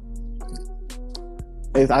relationships.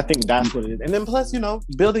 I think that's what it is. And then plus,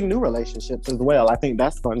 building new relationships as well. I think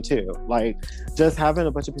that's fun too. Like just having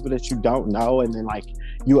a bunch of people that you don't know, and then like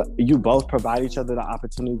you both provide each other the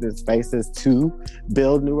opportunities and spaces to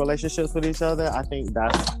build new relationships with each other. I think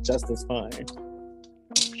that's just as fun.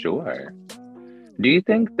 Sure. Do you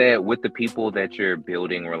think that with the people that you're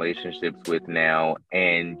building relationships with now,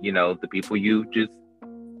 and, the people you just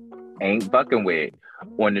ain't fucking with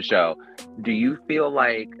on the show, do you feel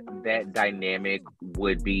like that dynamic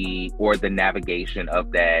would be, or the navigation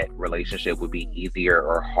of that relationship would be easier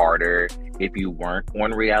or harder if you weren't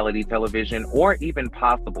on reality television? Or even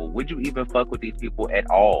possible, would you even fuck with these people at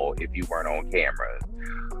all if you weren't on camera?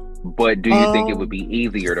 But do you think it would be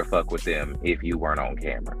easier to fuck with them if you weren't on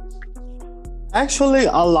camera? Actually,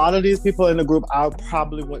 a lot of these people in the group, I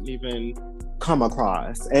probably wouldn't even come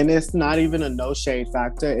across. And it's not even a no shade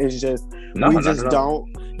factor. It's just, we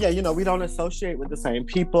don't associate with the same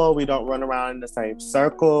people. We don't run around in the same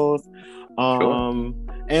circles. Sure.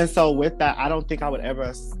 And so with that, I don't think I would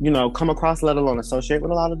ever, come across, let alone associate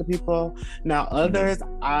with a lot of the people. Now, others,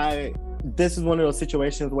 this is one of those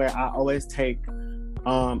situations where I always take,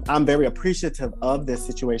 I'm very appreciative of this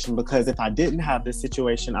situation, because if I didn't have this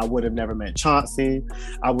situation, I would have never met Chauncey.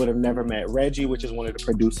 I would have never met Reggie, which is one of the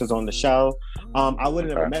producers on the show. I would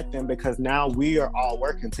have never met them, because now we are all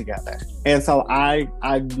working together. And so I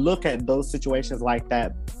look at those situations like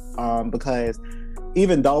that, because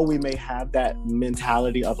even though we may have that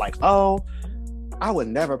mentality of like, oh, I would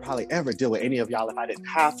never probably ever deal with any of y'all if I didn't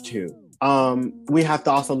have to. We have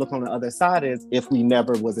to also look on the other side, is if we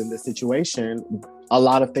never was in this situation, a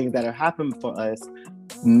lot of things that have happened for us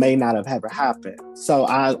may not have ever happened. So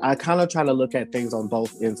I kind of try to look at things on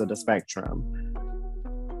both ends of the spectrum.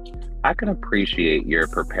 I can appreciate your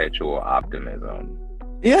perpetual optimism.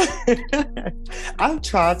 Yeah, I've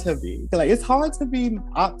tried to be. Like, it's hard to be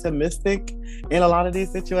optimistic in a lot of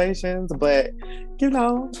these situations, but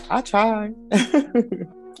I try.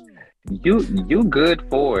 You good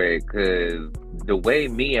for it, cause the way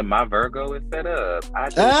me and my Virgo is set up,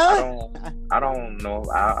 Ah! I don't know.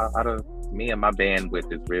 I don't. Me and my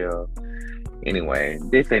bandwidth is real. Anyway,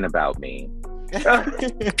 this ain't about me. Now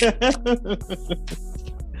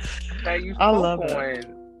you I spoke love it.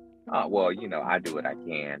 on. Well, I do what I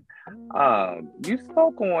can. You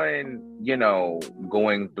spoke on,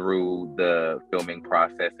 going through the filming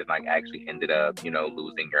process and like actually ended up,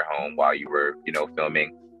 losing your home while you were,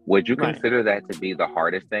 filming. Would you Right. consider that to be the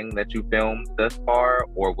hardest thing that you filmed thus far,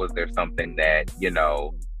 or was there something that,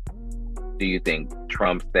 do you think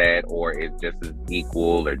trumps that, or is just as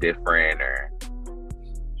equal or different, or?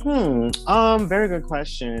 Very good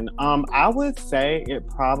question. I would say it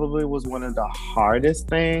probably was one of the hardest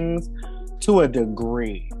things to a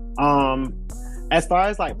degree. As far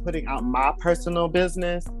as like putting out my personal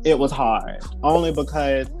business, it was hard only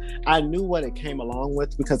because I knew what it came along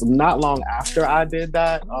with because not long after I did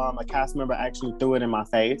that, a cast member actually threw it in my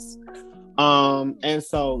face. And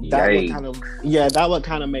so Yikes. that would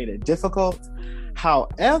kind of made it difficult.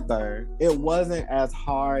 However, it wasn't as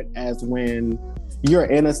hard as when you're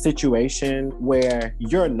in a situation where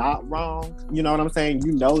you're not wrong. You know what I'm saying?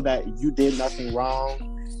 You know that you did nothing wrong,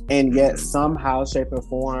 and yet somehow, shape, or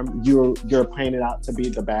form, you're painted out to be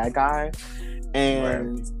the bad guy,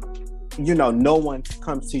 and no one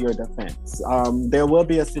comes to your defense. There will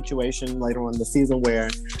be a situation later on in the season where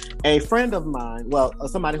a friend of mine, well,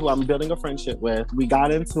 somebody who I'm building a friendship with, we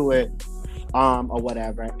got into it, or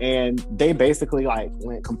whatever, and they basically like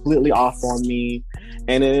went completely off on me,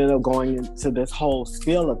 and it ended up going into this whole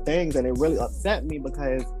spiel of things, and it really upset me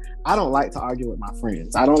because I don't like to argue with my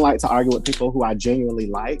friends. I don't like to argue with people who I genuinely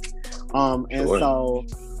like. And so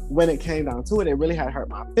when it came down to it, it really had hurt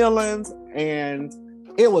my feelings, and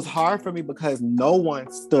it was hard for me because no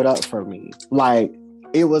one stood up for me. Like,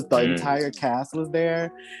 it was the entire cast was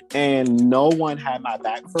there, and no one had my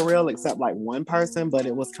back for real, except like one person. But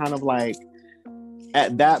it was kind of like,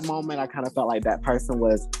 at that moment, I kind of felt like that person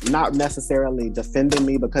was not necessarily defending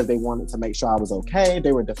me because they wanted to make sure I was okay.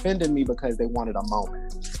 They were defending me because they wanted a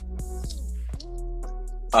moment.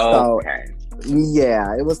 Okay. So,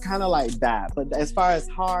 yeah, it was kind of like that. But as far as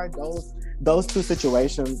hard, those two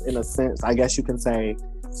situations, in a sense, I guess you can say,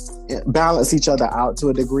 balance each other out to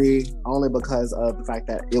a degree, only because of the fact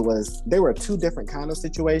that they were two different kind of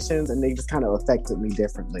situations, and they just kind of affected me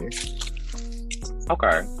differently.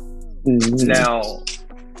 Okay. Mm-hmm. Now,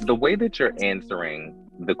 the way that you're answering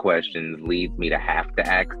the questions leads me to have to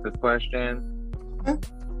ask this question.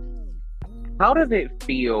 How does it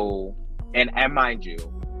feel? And mind you,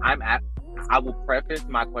 I will preface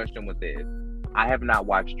my question with this. I have not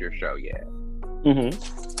watched your show yet.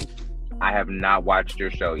 I have not watched your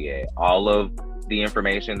show yet. All of the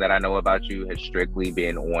information that I know about you has strictly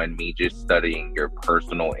been on me just studying your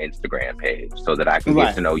personal Instagram page so that I can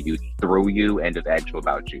get to know you through you and just ask you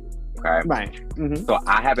about you. Okay? Right. Mm-hmm. So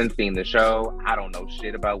I haven't seen the show. I don't know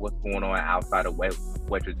shit about what's going on outside of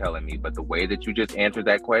what you're telling me. But the way that you just answered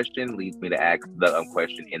that question leads me to ask the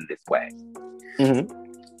question in this way.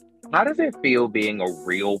 How does it feel being a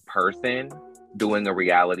real person doing a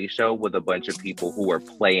reality show with a bunch of people who are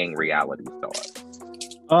playing reality stars?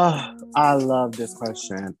 Oh, I love this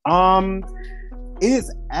question.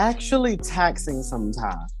 It's actually taxing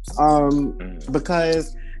sometimes.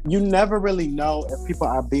 Because you never really know if people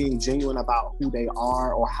are being genuine about who they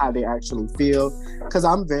are or how they actually feel. Because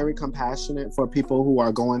I'm very compassionate for people who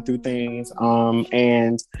are going through things,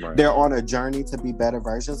 and they're on a journey to be better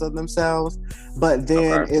versions of themselves. But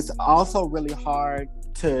then it's also really hard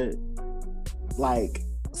to like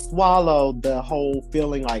swallow the whole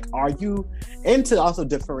feeling like, and to also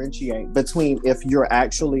differentiate between if you're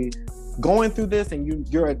actually going through this and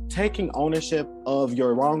you're taking ownership of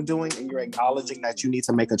your wrongdoing and you're acknowledging that you need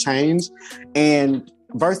to make a change, and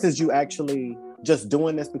versus you actually just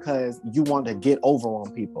doing this because you want to get over on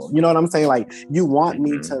people. You know what I'm saying? Like, you want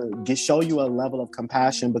me to show you a level of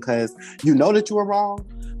compassion because you know that you were wrong,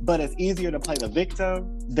 but it's easier to play the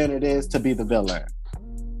victim than it is to be the villain.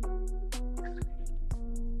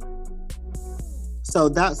 So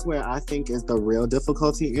that's where I think is the real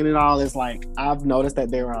difficulty in it all. Is like, I've noticed that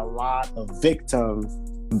there are a lot of victim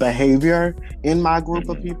behavior in my group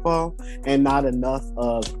of people and not enough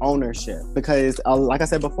of ownership. Because like I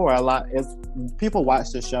said before, a lot is people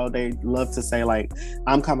watch the show, they love to say like,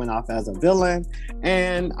 I'm coming off as a villain.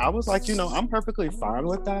 And I was like, I'm perfectly fine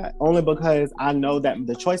with that, only because I know that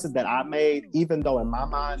the choices that I made, even though in my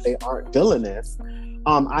mind they aren't villainous,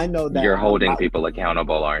 I know that you're holding people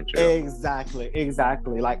accountable, aren't you? Exactly.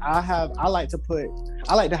 Like I like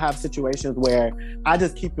to have situations where I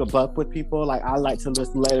just keep a buck with people. Like I like to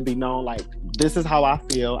just let it be known, like, this is how I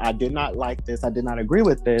feel. I did not like this. I did not agree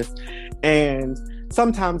with this. And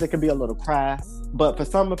sometimes it can be a little crass, but for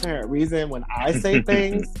some apparent reason, when I say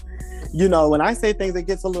things, it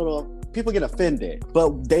gets a little, people get offended,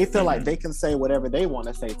 but they feel like they can say whatever they want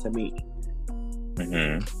to say to me.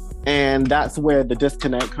 And that's where the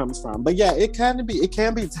disconnect comes from. But yeah, it can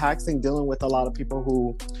be taxing dealing with a lot of people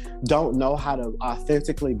who don't know how to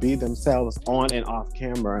authentically be themselves on and off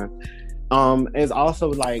camera. It's also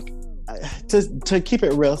like, to keep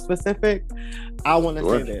it real specific, I want to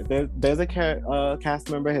say that there's a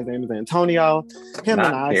cast member. His name is Antonio.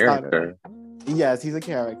 Yes, he's a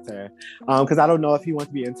character. Because I don't know if he wants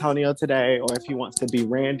to be Antonio today or if he wants to be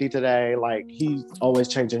Randy today. Like, he's always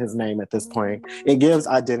changing his name at this point. It gives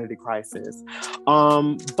identity crisis.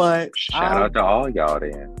 But shout out to all y'all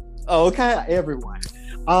then. Okay, everyone.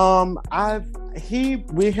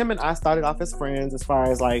 Him and I started off as friends as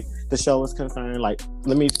far as like the show was concerned. Like,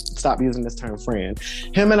 let me stop using this term friend.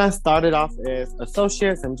 Him and I started off as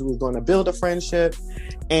associates and we was going to build a friendship.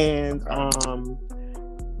 And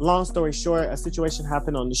long story short, a situation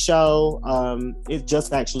happened on the show. It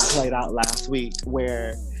just actually played out last week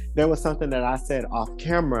where there was something that I said off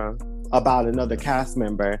camera about another cast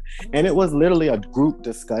member, and it was literally a group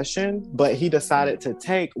discussion, but he decided to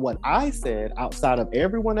take what I said outside of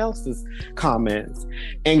everyone else's comments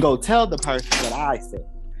and go tell the person what I said.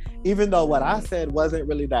 Even though what I said wasn't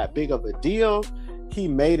really that big of a deal, he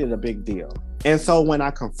made it a big deal. And so when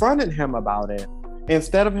I confronted him about it,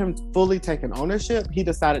 instead of him fully taking ownership, he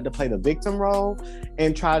decided to play the victim role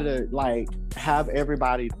and try to like have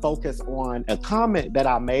everybody focus on a comment that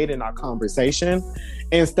I made in our conversation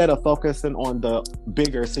instead of focusing on the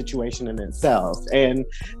bigger situation in itself. And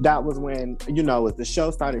that was when, as the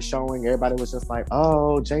show started showing, everybody was just like,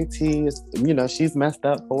 oh, JT is, she's messed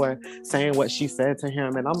up for saying what she said to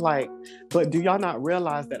him. And I'm like, but do y'all not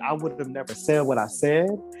realize that I would have never said what I said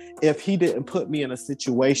if he didn't put me in a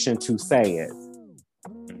situation to say it?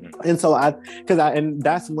 And so and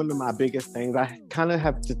that's one of my biggest things. I kind of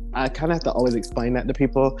have to always explain that to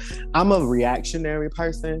people. I'm a reactionary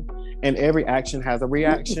person, and every action has a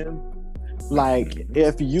reaction. Like,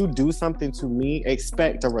 if you do something to me,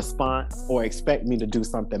 expect a response or expect me to do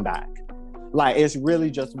something back. Like, it's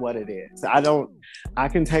really just what it is. I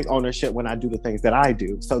can take ownership when I do the things that I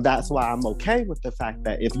do. So that's why I'm okay with the fact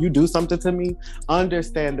that if you do something to me,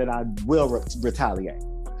 understand that I will retaliate.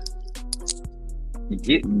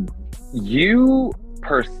 You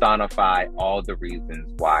personify all the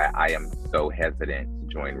reasons why I am so hesitant to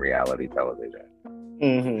join reality television.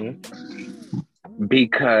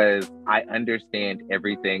 Because I understand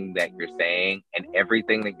everything that you're saying, and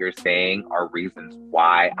everything that you're saying are reasons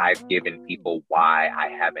why I've given people why I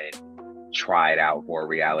haven't tried out for a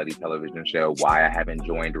reality television show, why I haven't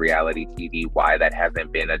joined reality TV, why that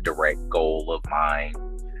hasn't been a direct goal of mine.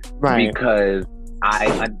 Right. Because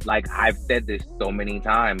I've said this so many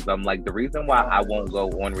times. I'm like, the reason why I won't go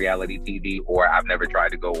on reality TV, or I've never tried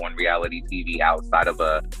to go on reality TV outside of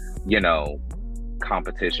a,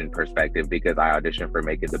 competition perspective, because I auditioned for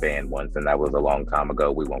Making the Band once, and that was a long time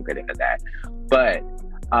ago. We won't get into that. But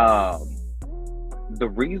the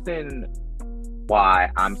reason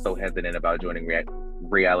why I'm so hesitant about joining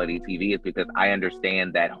reality TV is because I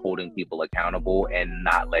understand that holding people accountable and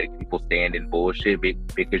not letting people stand in bullshit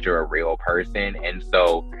because you're a real person, and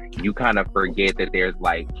so you kind of forget that there's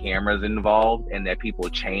like cameras involved and that people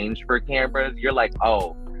change for cameras. You're like,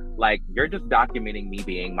 oh, like, you're just documenting me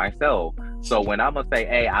being myself. So when I'm gonna say,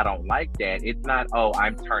 hey, I don't like that, it's not, oh,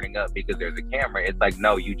 I'm turning up because there's a camera. It's like,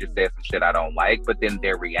 no, you just said some shit I don't like, but then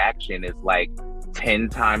their reaction is like 10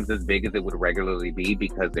 times as big as it would regularly be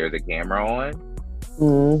because there's a camera on.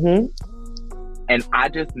 And I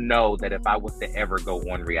just know that if I was to ever go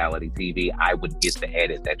on reality TV, I would get the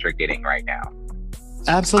edit that you're getting right now.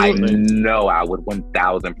 Absolutely. I know I would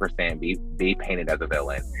 1000% be painted as a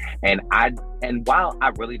villain. And while I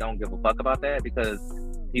really don't give a fuck about that, because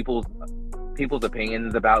people's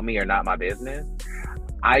opinions about me are not my business,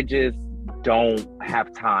 I just don't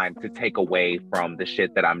have time to take away from the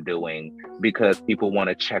shit that I'm doing because people want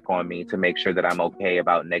to check on me to make sure that I'm okay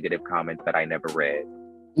about negative comments that I never read.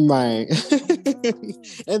 Right.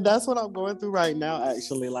 And that's what I'm going through right now,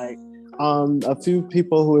 actually. Like, a few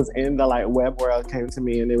people who is in the like web world came to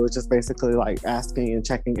me, and it was just basically like asking and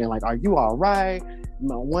checking in, like, are you all right?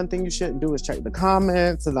 One thing you shouldn't do is check the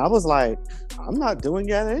comments. And I was like, I'm not doing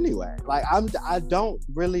that anyway. Like, I'm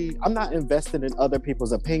not invested in other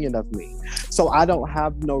people's opinion of me. So I don't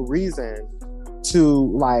have no reason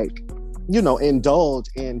to like, indulge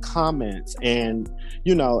in comments and,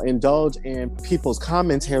 indulge in people's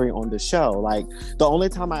commentary on the show. Like, the only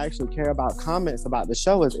time I actually care about comments about the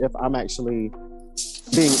show is if I'm actually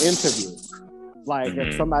being interviewed. Like,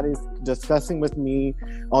 if somebody's discussing with me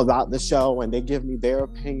about the show and they give me their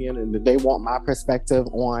opinion and they want my perspective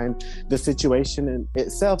on the situation in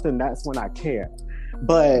itself, then that's when I care.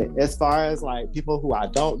 But as far as like people who I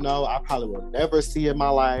don't know, I probably will never see in my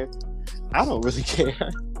life, I don't really care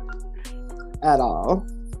at all.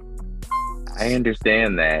 I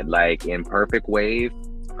understand that. Like, in perfect ways,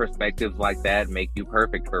 perspectives like that make you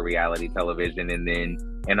perfect for reality television. And then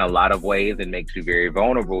in a lot of ways, it makes you very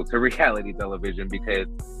vulnerable to reality television, because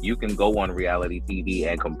you can go on reality TV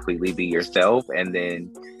and completely be yourself, and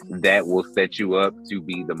then that will set you up to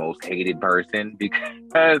be the most hated person,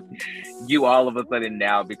 because you all of a sudden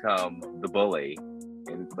now become the bully.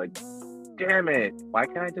 And it's like, damn it, why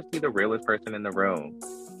can't I just be the realest person in the room?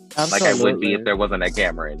 Absolutely. Like I would be if there wasn't a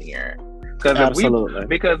camera in here. Absolutely.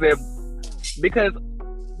 Because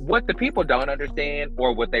what the people don't understand,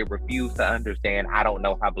 or what they refuse to understand, I don't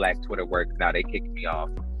know how Black Twitter works now. They kicked me off.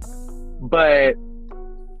 But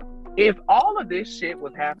if all of this shit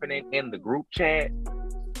was happening in the group chat,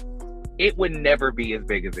 it would never be as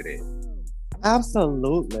big as it is.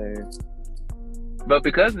 Absolutely. But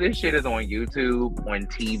because this shit is on YouTube, on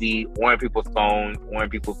TV, on people's phones, on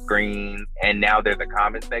people's screens, and now there's a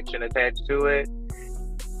comment section attached to it,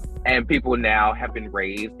 and people now have been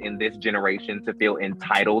raised in this generation to feel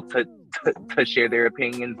entitled to share their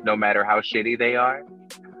opinions, no matter how shitty they are.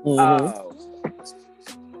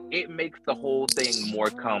 It makes the whole thing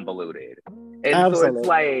more convoluted. And Absolutely. so it's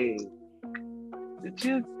like, it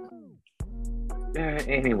just...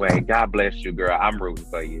 anyway, God bless you, girl. I'm rooting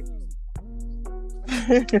for you.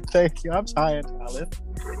 Thank you. I'm trying, Alice.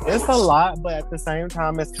 It's a lot, but at the same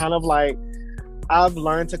time, it's kind of like I've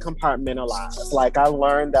learned to compartmentalize. Like, I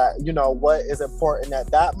learned that, what is important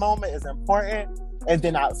at that moment is important. And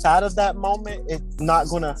then outside of that moment, it's not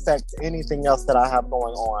going to affect anything else that I have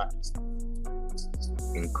going on.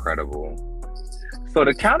 Incredible. So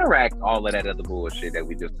to counteract all of that other bullshit that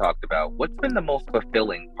we just talked about, what's been the most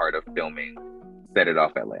fulfilling part of filming Set It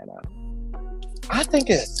Off Atlanta? I think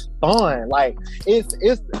it's fun. Like, it's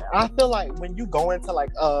I feel like when you go into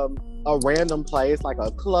like a random place, like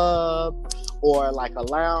a club or like a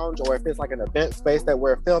lounge, or if it's like an event space that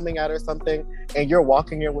we're filming at or something, and you're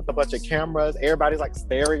walking in with a bunch of cameras, everybody's like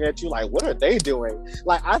staring at you like, what are they doing?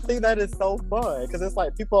 Like, I think that is so fun, because it's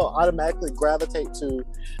like people automatically gravitate to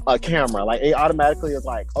a camera. Like, it automatically is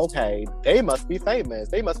like, okay, they must be famous,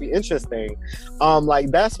 they must be interesting.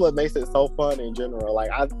 Like, that's what makes it so fun in general.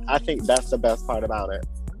 Like, I think that's the best part about it.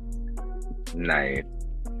 Nice.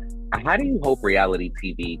 How do you hope reality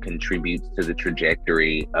TV contributes to the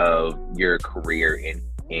trajectory of your career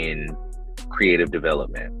in creative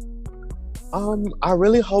development? I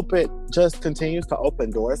really hope it just continues to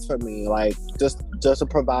open doors for me, like just to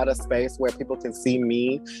provide a space where people can see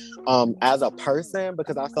me as a person,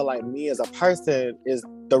 because I feel like me as a person is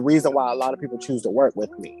the reason why a lot of people choose to work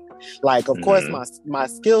with me. Like, of course, my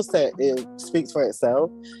skill set speaks for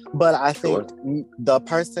itself, but I think the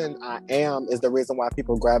person I am is the reason why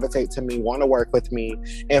people gravitate to me, want to work with me,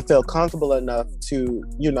 and feel comfortable enough to,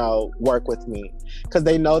 work with me. Because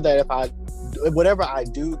they know that whatever I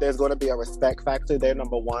do, there's going to be a respect factor there,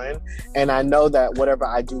 number one. And I know that whatever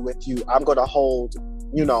I do with you, I'm going to hold,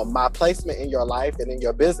 my placement in your life and in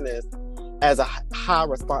your business as a high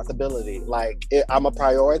responsibility. Like, I'm a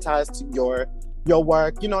prioritize to your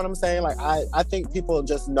work, you know what I'm saying? Like, I think people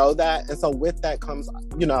just know that. And so with that comes,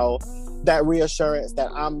 that reassurance that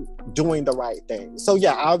I'm doing the right thing. So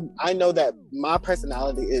yeah, I know that my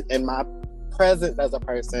personality and my presence as a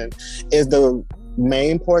person is the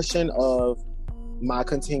main portion of my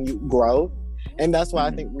continued growth. And that's why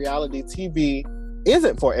I think reality TV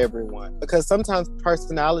isn't for everyone, because sometimes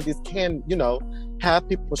personalities can, have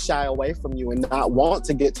people shy away from you and not want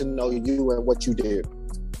to get to know you and what you do.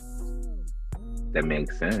 That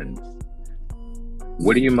makes sense.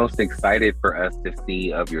 What are you most excited for us to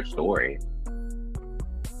see of your story?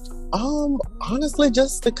 Honestly,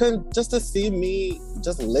 just to see me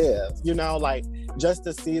just live, like just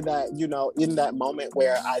to see that, in that moment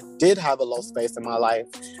where I did have a low space in my life,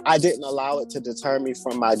 I didn't allow it to deter me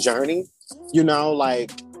from my journey.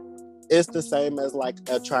 Like, it's the same as like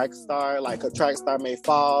a track star. Like, a track star may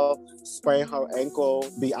fall, sprain her ankle,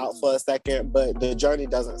 be out for a second, but the journey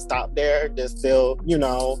doesn't stop there. There's still,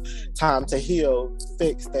 time to heal,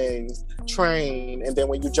 fix things, train. And then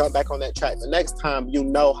when you jump back on that track the next time, you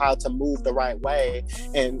know how to move the right way.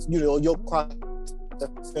 And, you'll cross the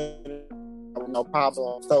finish no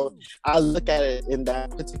problem. So I look at it in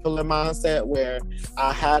that particular mindset where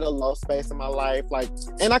I had a low space in my life, like,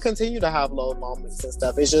 and I continue to have low moments and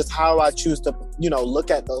stuff. It's just how I choose to,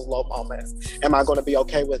 look at those low moments. Am I going to be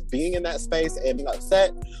okay with being in that space and being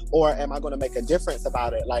upset, or am I going to make a difference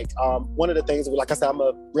about it? Like, one of the things, like I said, I'm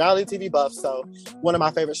a reality TV buff, so one of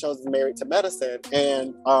my favorite shows is Married to Medicine,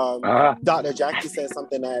 and Dr. Jackie said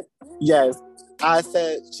something that, yes,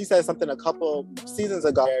 she said something a couple seasons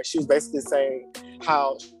ago where she was basically saying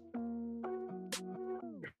how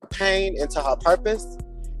pain into her purpose.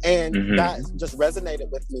 And that just resonated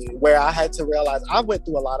with me, where I had to realize I went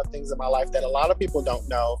through a lot of things in my life that a lot of people don't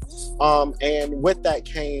know. And with that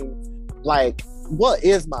came, like, what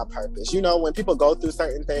is my purpose? When people go through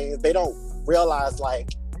certain things, they don't realize, like,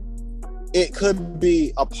 it could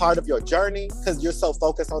be a part of your journey because you're so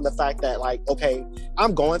focused on the fact that, like, okay,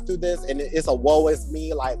 I'm going through this and it's a woe is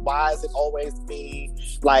me. Like, why is it always me?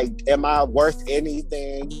 Like, am I worth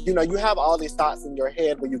anything? You have all these thoughts in your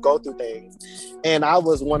head when you go through things. And I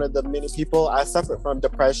was one of the many people. I suffered from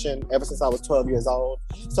depression ever since I was 12 years old.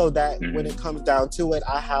 So that when it comes down to it,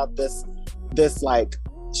 I have this like,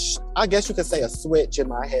 I guess you could say a switch in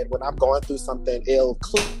my head. When I'm going through something, it'll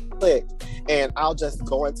click and I'll just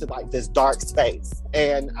go into like this dark space.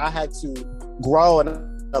 And I had to grow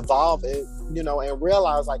and evolve it, and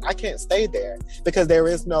realize, like, I can't stay there because there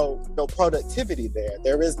is no productivity there.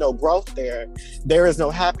 There is no growth there. There is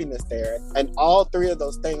no happiness there. And all three of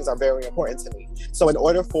those things are very important to me. So in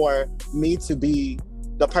order for me to be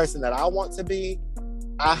the person that I want to be,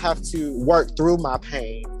 I have to work through my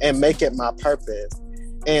pain and make it my purpose.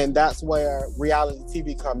 And that's where reality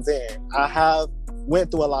TV comes in. I have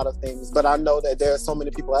went through a lot of things, but I know that there are so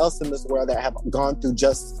many people else in this world that have gone through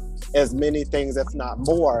just as many things, if not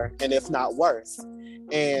more, and if not worse.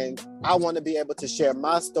 And I want to be able to share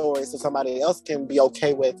my story so somebody else can be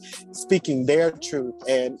okay with speaking their truth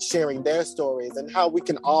and sharing their stories, and how we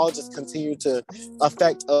can all just continue to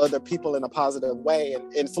affect other people in a positive way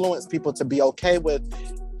and influence people to be okay with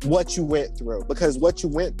what you went through. Because what you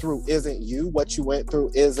went through isn't you. What you went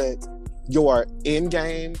through isn't your end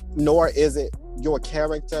game, nor is it your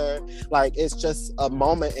character. Like, it's just a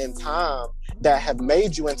moment in time that have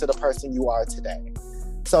made you into the person you are today.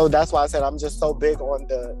 So that's why I said I'm just so big on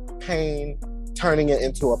the pain, turning it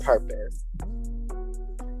into a purpose.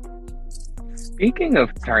 Speaking of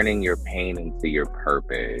turning your pain into your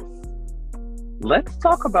purpose, let's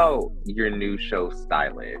talk about your new show,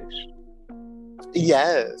 Stylish.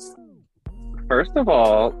 Yes. First of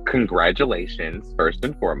all, congratulations, first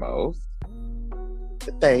and foremost.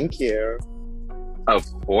 Thank you. Of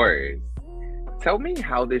course. Tell me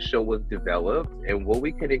how this show was developed and what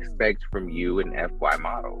we can expect from you and FY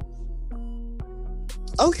Models.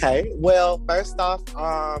 Okay, well, first off,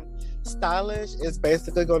 Stylish is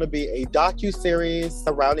basically going to be a docu-series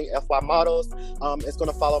surrounding FY Models. It's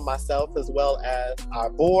going to follow myself as well as our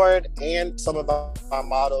board and some of our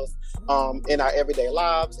models in our everyday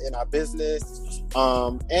lives, in our business,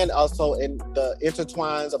 and also in the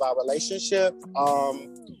intertwines of our relationship.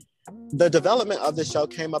 The development of the show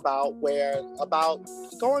came about about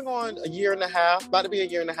going on a year and a half, about to be a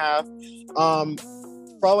year and a half,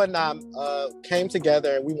 Fro and I came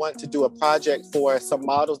together and we wanted to do a project for some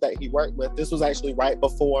models that he worked with. This was actually right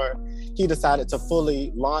before he decided to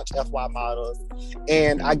fully launch FY Models.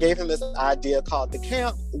 And I gave him this idea called The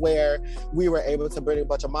Camp, where we were able to bring a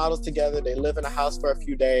bunch of models together. They live in a house for a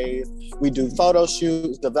few days. We do photo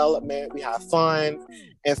shoots, development, we have fun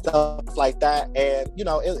and stuff like that. And,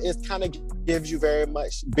 it kind of gives you very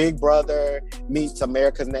much Big Brother meets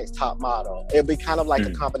America's Next Top Model. It'd be kind of like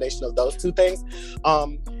a combination of those two things.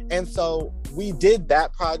 And so we did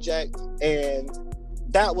that project, and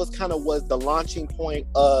that was the launching point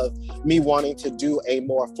of me wanting to do a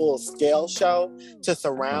more full-scale show to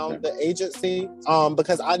surround the agency.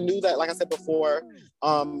 Because I knew that, like I said before,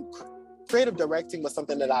 creative directing was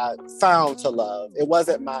something that I found to love. It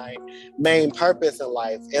wasn't my main purpose in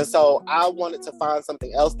life. And so I wanted to find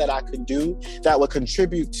something else that I could do that would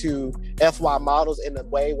contribute to FY Models in a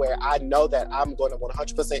way where I know that I'm going to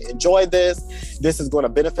 100% enjoy this. This is going to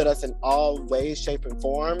benefit us in all ways, shape, and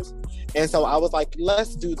forms. And so I was like,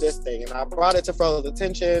 let's do this thing. And I brought it to Fro's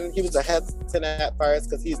attention. He was hesitant at first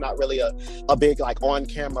because he's not really a big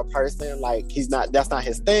on-camera person. That's not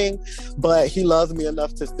his thing. But he loves me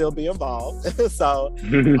enough to still be involved. So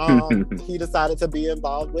he decided to be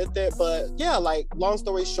involved with it. But yeah, long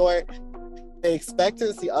story short, the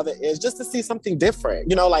expectancy of it is just to see something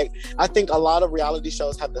different. I think a lot of reality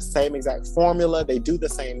shows have the same exact formula. They do the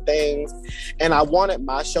same things. And I wanted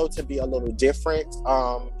my show to be a little different.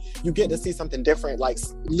 You get to see something different,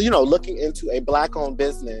 looking into a Black-owned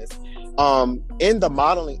business in the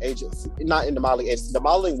modeling agency, not in the modeling agency, the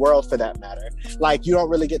modeling world for that matter, like you don't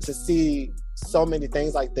really get to see so many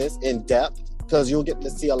things like this in depth, because you'll get to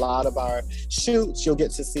see a lot of our shoots, you'll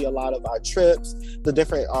get to see a lot of our trips, the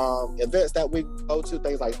different events that we go to,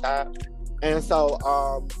 things like that. And so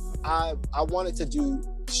I wanted to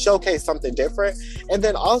showcase something different. And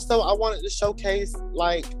then also I wanted to showcase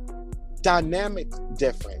like dynamic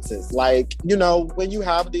differences. Like, you know, when you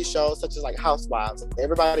have these shows such as like Housewives,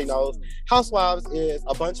 everybody knows Housewives is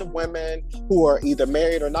a bunch of women who are either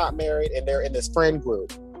married or not married, and they're in this friend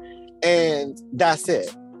group. And that's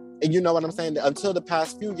it. And you know what I'm saying? Until the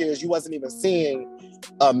past few years, you wasn't even seeing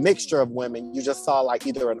a mixture of women. You just saw like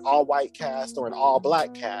either an all-white cast or an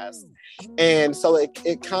all-black cast. And so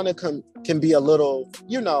it kind of can be a little,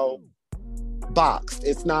 you know, boxed.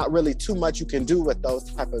 It's not really too much you can do with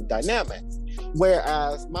those type of dynamics.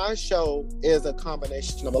 Whereas my show is a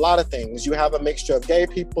combination of a lot of things. You have a mixture of gay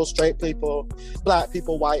people, straight people, black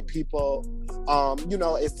people, white people. You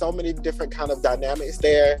know, it's so many different kind of dynamics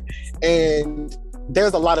there. And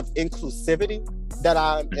there's a lot of inclusivity that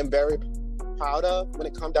I am very proud of when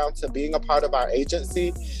it comes down to being a part of our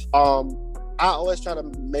agency. I always try to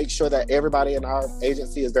make sure that everybody in our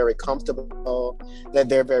agency is very comfortable, that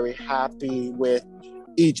they're very happy with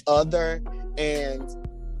each other. And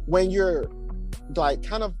when you're like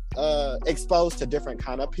kind of exposed to different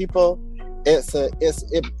kind of people,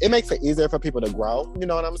 it makes it easier for people to grow. You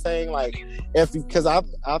know what I'm saying? Like, because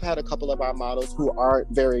I've had a couple of our models who aren't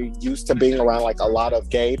very used to being around like a lot of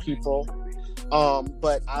gay people.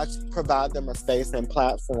 But I provide them a space and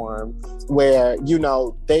platform where, you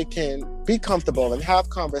know, they can be comfortable and have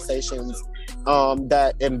conversations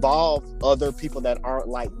that involve other people that aren't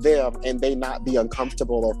like them, and they not be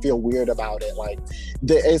uncomfortable or feel weird about it. Like,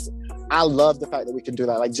 I love the fact that we can do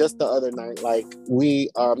that. Like just the other night, like we,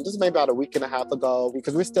 this is maybe about a week and a half ago,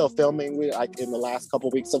 because we're still filming. We like in the last couple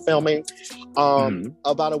of weeks of filming.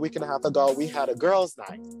 About a week and a half ago, we had a girls'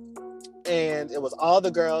 night. And it was all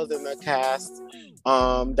the girls in the cast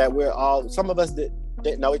that we're all, some of us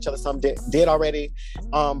didn't know each other, some did already.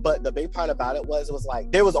 But the big part about it was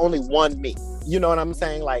like, there was only one me. You know what I'm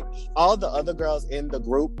saying? Like all the other girls in the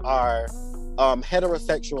group are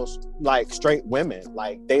heterosexual, like straight women.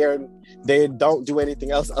 Like they don't do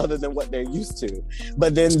anything else other than what they're used to.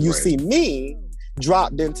 But then you see me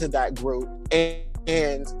dropped into that group,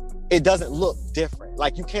 and it doesn't look different.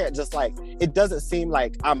 Like you can't just like, it doesn't seem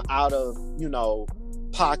like I'm out of, you know,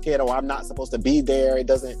 pocket, or I'm not supposed to be there. It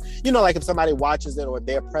doesn't, you know, like if somebody watches it or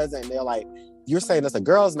they're present and they're like, you're saying it's a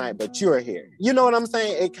girls' night, but you're here. You know what I'm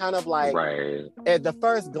saying? It kind of like, at the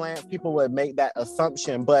first glance, people would make that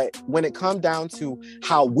assumption. But when it comes down to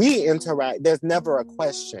how we interact, there's never a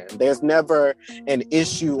question. There's never an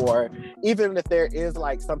issue, or even if there is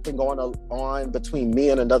like something going on between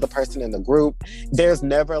me and another person in the group, there's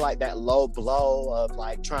never like that low blow of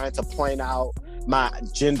like trying to point out my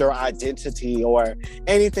gender identity or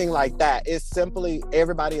anything like that. It's simply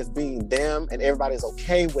everybody is being them, and everybody is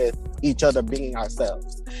okay with each other being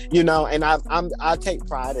ourselves, you know. And I take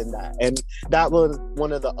pride in that, and that was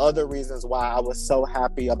one of the other reasons why I was so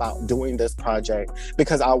happy about doing this project,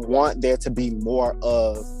 because I want there to be more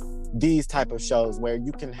of these type of shows where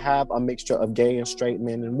you can have a mixture of gay and straight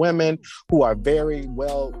men and women who are very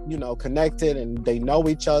well, you know, connected, and they know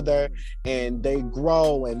each other, and they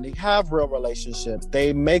grow, and they have real relationships.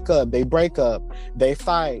 They make up, they break up, they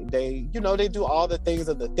fight, they, you know, they do all the things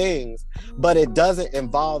of the things, but it doesn't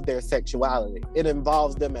involve their sexuality. It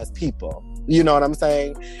involves them as people. You know what I'm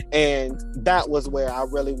saying? And that was where I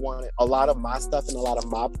really wanted a lot of my stuff and a lot of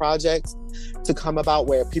my projects to come about,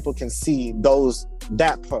 where people can see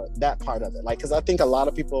that part of it. Like, because I think a lot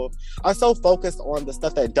of people are so focused on the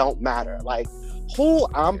stuff that don't matter. Like, who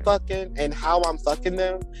I'm fucking and how I'm fucking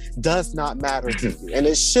them does not matter to you, and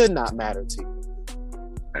it should not matter to you.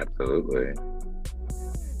 Absolutely.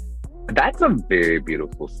 That's a very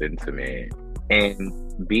beautiful sentiment.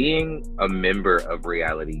 And being a member of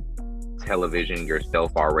reality television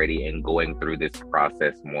yourself already, and going through this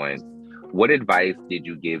process once, what advice did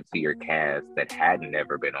you give to your cast that had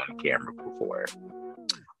never been on camera before?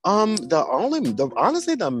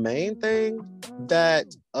 Honestly, the main thing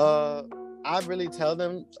that I really tell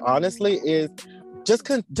them honestly is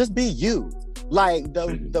just be you. Like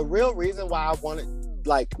the real reason why I wanted,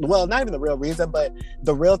 like, well, not even the real reason, but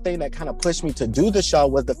the real thing that kind of pushed me to do the show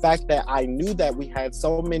was the fact that I knew that we had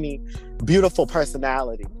so many beautiful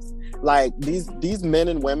personalities Like these men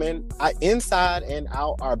and women, inside and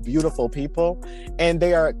out, are beautiful people, and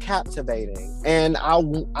they are captivating. And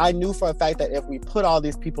I knew for a fact that if we put all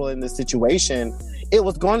these people in this situation, it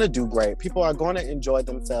was going to do great. People are going to enjoy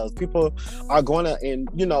themselves. People are going to,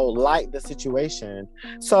 like the situation.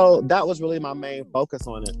 So that was really my main focus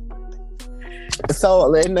on it.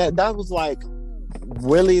 So, and that was like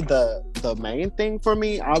really the main thing for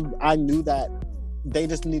me. I knew that they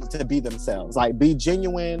just needed to be themselves, like be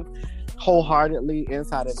genuine, wholeheartedly,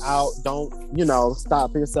 inside and out. Don't,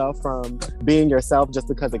 stop yourself from being yourself just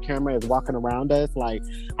because the camera is walking around us. Like,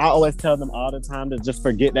 I always tell them all the time to just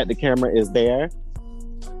forget that the camera is there.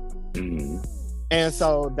 Mm-hmm. And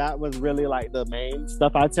so that was really like the main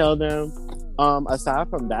stuff I tell them. Aside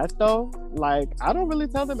from that though, like, I don't really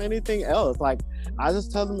tell them anything else. Like, I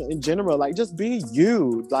just tell them in general, like, just be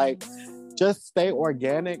you. Like, just stay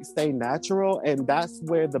organic, stay natural. And that's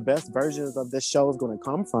where the best versions of this show is going to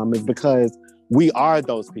come from, is because we are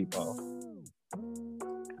those people.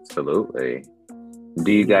 Absolutely.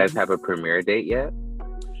 Do you guys have a premiere date yet?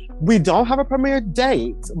 We don't have a premiere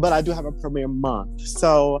date, but I do have a premiere month.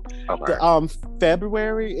 So okay.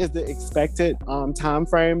 February is the expected time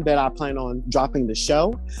frame that I plan on dropping the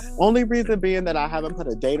show. Only reason being that I haven't put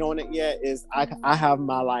a date on it yet is I have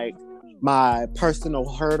my personal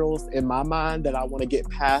hurdles in my mind that I want to get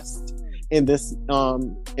past in this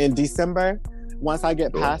in December. Once I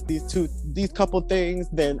get past these couple things,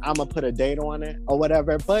 then I'm gonna put a date on it or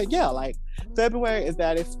whatever. But yeah, like, February is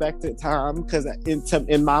that expected time, because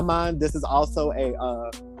in my mind, this is also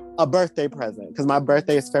a birthday present, because my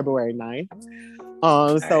birthday is February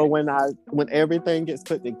 9th. So when everything gets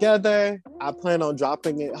put together, I plan on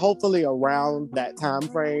dropping it hopefully around that time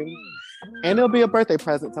frame, and it'll be a birthday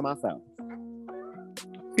present to myself.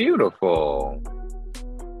 Beautiful.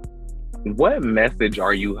 What message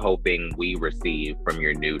are you hoping we receive from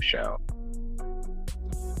your new show?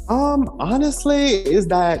 Honestly, is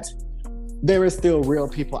that there is still real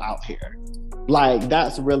people out here. Like,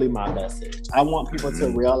 that's really my message. I want people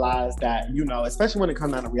to realize that, especially when it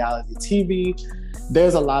comes down to reality TV,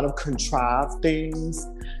 there's a lot of contrived things.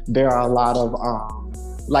 There are a lot of,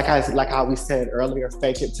 like how we said earlier,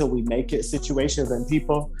 fake it till we make it situations and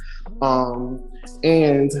people.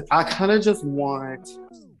 And I kind of just want,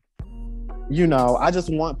 I just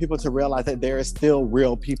want people to realize that there is still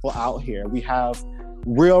real people out here. We have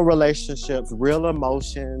real relationships, real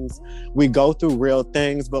emotions. We go through real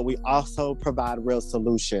things, but we also provide real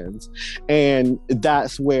solutions. And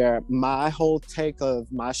that's where my whole take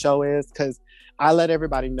of my show is, because I let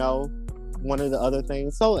everybody know one of the other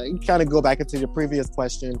things. So kind of go back into your previous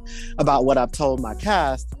question about what I've told my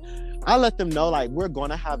cast. I let them know, like, we're going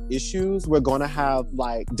to have issues. We're going to have,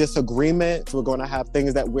 like, disagreements. We're going to have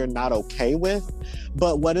things that we're not okay with.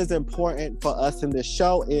 But what is important for us in this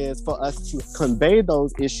show is for us to convey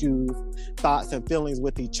those issues, thoughts, and feelings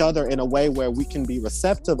with each other in a way where we can be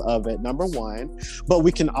receptive of it, number one. But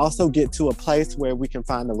we can also get to a place where we can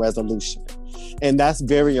find a resolution. And that's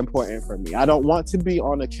very important for me. I don't want to be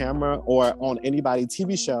on a camera or on anybody's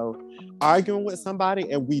TV show arguing with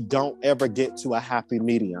somebody and we don't ever get to a happy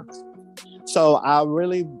medium. So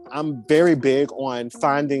I'm very big on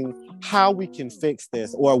finding how we can fix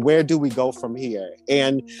this, or where do we go from here?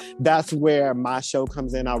 And that's where my show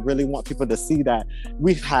comes in. I really want people to see that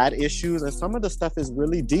we've had issues, and some of the stuff is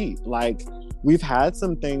really deep. Like, we've had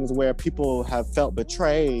some things where people have felt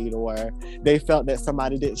betrayed, or they felt that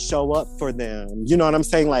somebody didn't show up for them. You know what I'm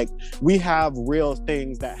saying? Like, we have real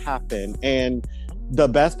things that happen. And the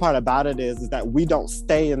best part about it is that we don't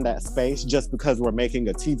stay in that space just because we're making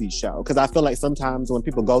a TV show. Because I feel like sometimes when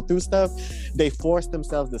people go through stuff, they force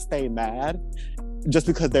themselves to stay mad just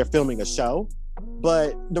because they're filming a show.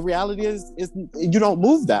 But the reality is you don't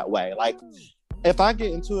move that way. Like, if I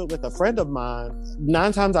get into it with a friend of mine,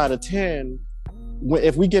 9 times out of 10,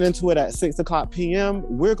 if we get into it at 6:00 p.m.,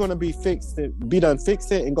 we're going to be done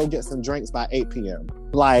fix it and go get some drinks by 8 p.m.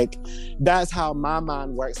 Like, that's how my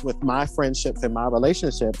mind works with my friendships and my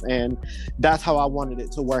relationships. And that's how I wanted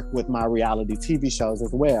it to work with my reality TV shows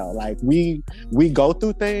as well. Like, we go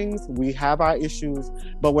through things, we have our issues,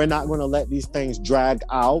 but we're not going to let these things drag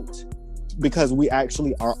out, because we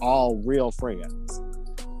actually are all real friends.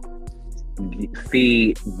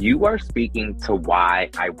 See, you are speaking to why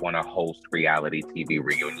I want to host reality TV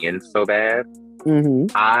reunions so bad. Mm-hmm.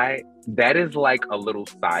 That is like a little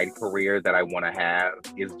side career that I want to have,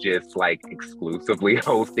 is just like exclusively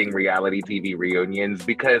hosting reality TV reunions,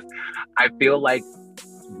 because I feel like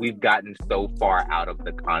we've gotten so far out of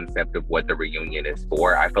the concept of what the reunion is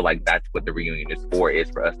for. I feel like that's what the reunion is for us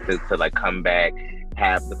to like come back,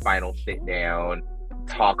 have the final sit down,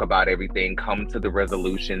 talk about everything, come to the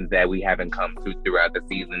resolutions that we haven't come to throughout the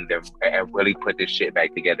season, and really put this shit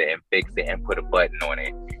back together and fix it and put a button on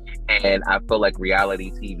it. And I feel like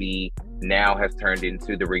reality TV now has turned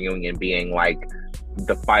into the reunion being like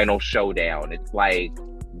the final showdown. It's like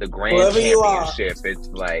the grand championship. It's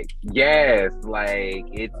like, yes, like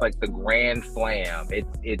it's like the grand slam.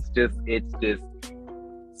 It's just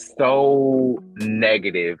so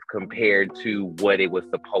negative compared to what it was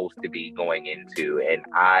supposed to be going into. And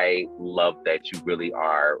I love that you really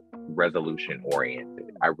are resolution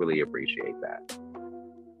oriented. I really appreciate that.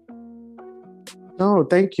 No,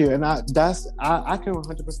 thank you. And I can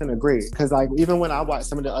 100% agree. Because like, even when I watch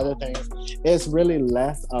some of the other things, it's really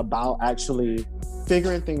less about actually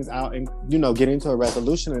figuring things out and, you know, getting to a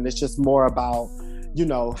resolution. And it's just more about, you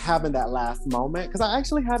know, having that last moment. Because I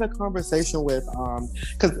actually had a conversation with,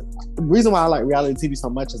 because the reason why I like reality TV so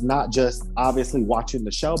much is not just obviously watching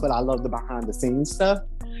the show, but I love the behind the scenes stuff.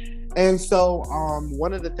 And so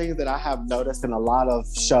one of the things that I have noticed in a lot of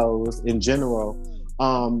shows in general,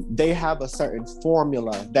 they have a certain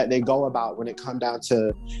formula that they go about when it comes down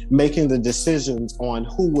to making the decisions on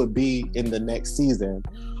who would be in the next season.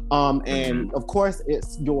 And of course,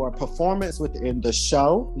 it's your performance within the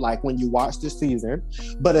show, like when you watch the season,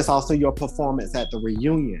 but it's also your performance at the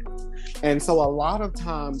reunion. And so a lot of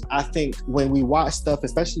times, I think when we watch stuff,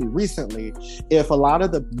 especially recently, if a lot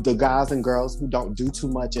of the guys and girls who don't do too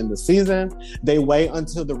much in the season, they wait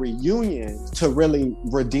until the reunion to really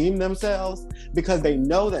redeem themselves because they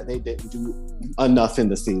know that they didn't do enough in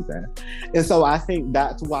the season. And so I think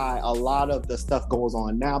that's why a lot of the stuff goes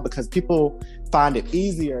on now, because people find it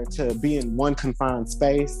easier to be in one confined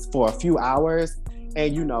space for a few hours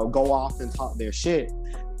and, you know, go off and talk their shit.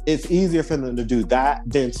 It's easier for them to do that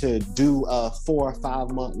than to do a 4 or 5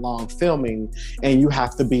 month long filming, and you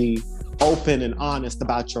have to be open and honest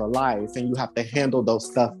about your life, and you have to handle the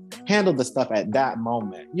stuff at that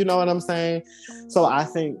moment. You know what I'm saying? So I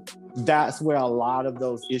think that's where a lot of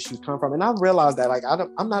those issues come from. And I realized that, like,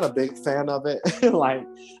 I'm not a big fan of it. Like,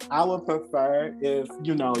 I would prefer if,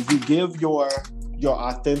 you know, you give your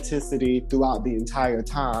authenticity throughout the entire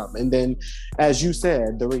time. And then, as you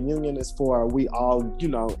said, the reunion is for, we all, you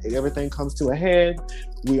know, everything comes to a head.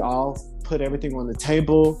 We all put everything on the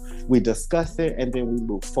table. We discuss it, and then we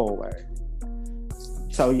move forward.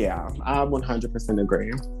 So yeah, I 100%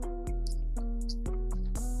 agree.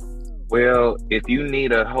 Well, if you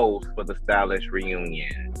need a host for the Stylish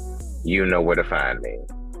Reunion, you know where to find me.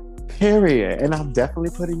 Period. And I'm definitely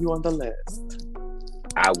putting you on the list.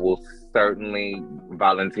 I will certainly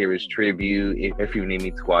volunteer as tribute. If you need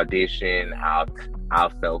me to audition,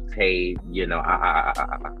 I'll self-tape. You know,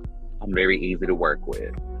 I'm very easy to work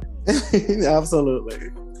with. Absolutely.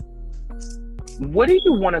 What do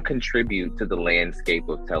you want to contribute to the landscape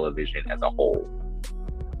of television as a whole?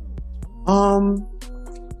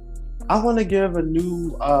 I want to give a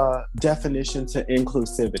new definition to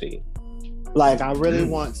inclusivity. Like, I really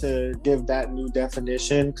want to give that new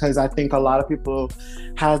definition, because I think a lot of people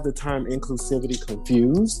have the term inclusivity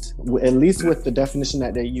confused, at least with the definition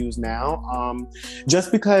that they use now.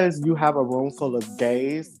 Just because you have a room full of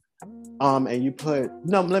gays, and you put,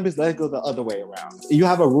 no, let's go the other way around. You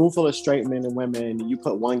have a room full of straight men and women, and you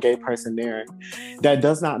put one gay person there. That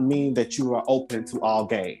does not mean that you are open to all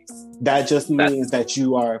gays. That just means that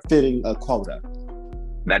you are fitting a quota.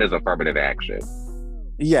 That is affirmative action.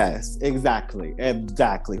 Yes, exactly.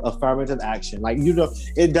 Affirmative action. Like, you know,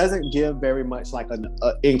 it doesn't give very much like an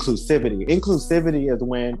inclusivity. Inclusivity is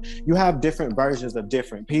when you have different versions of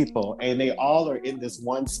different people, and they all are in this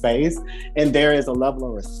one space, and there is a level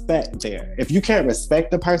of respect there. If you can't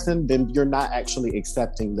respect the person, then you're not actually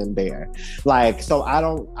accepting them there. Like, so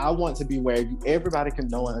I want to be where everybody can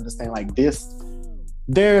know and understand, like, this,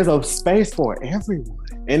 there's a space for everyone.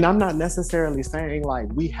 And I'm not necessarily saying like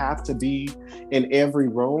we have to be in every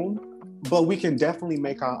room, but we can definitely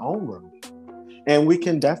make our own room. And we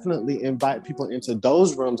can definitely invite people into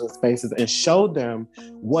those rooms and spaces and show them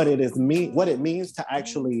what it means to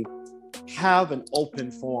actually have an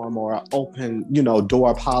open forum or an open, you know,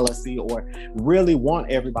 door policy, or really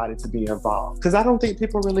want everybody to be involved. Because I don't think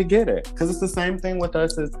people really get it. Because it's the same thing with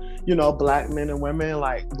us as, you know, Black men and women.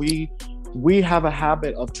 Like, we have a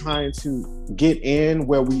habit of trying to get in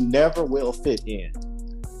where we never will fit in.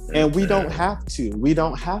 And we don't have to. We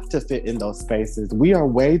don't have to fit in those spaces. We are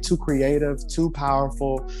way too creative, too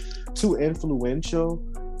powerful, too influential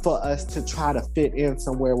for us to try to fit in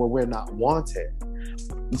somewhere where we're not wanted.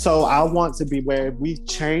 So I want to be where we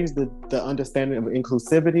change the understanding of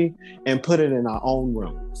inclusivity and put it in our own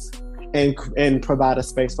rooms, and provide a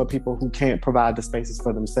space for people who can't provide the spaces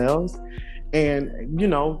for themselves. and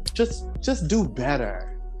just do better.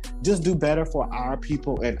 Just do better for our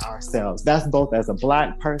people and ourselves. That's both as a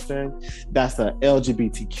Black person, that's a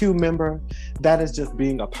LGBTQ member, that is just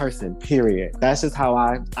being a person, period. That's just how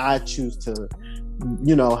I choose to,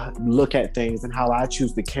 look at things, and how I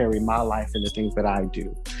choose to carry my life and the things that I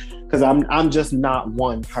do. Because I'm just not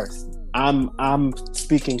one person. I'm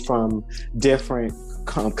speaking from different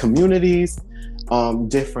communities,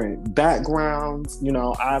 different backgrounds.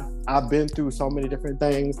 I've been through so many different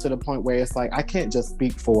things to the point where it's like I can't just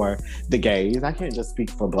speak for the gays. I can't just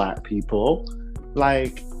speak for Black people.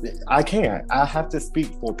 Like, I can't. I have to speak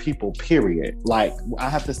for people, period. Like, I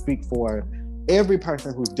have to speak for every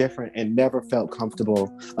person who's different and never felt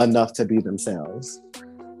comfortable enough to be themselves.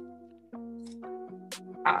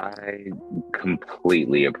 I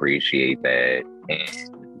completely appreciate that.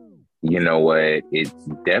 And you know what? It's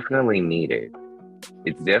definitely needed.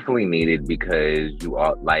 It's definitely needed because you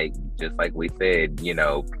are, like, just like we said,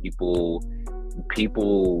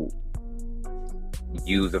 people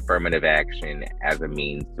use affirmative action as a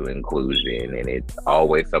means to inclusion, and it's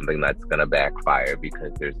always something that's going to backfire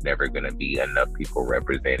because there's never going to be enough people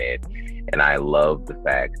represented. And I love the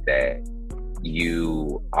fact that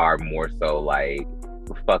you are more so like,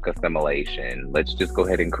 fuck assimilation. Let's just go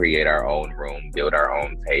ahead and create our own room, build our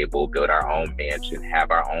own table, build our own mansion,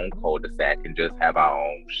 have our own cul-de-sac, and just have our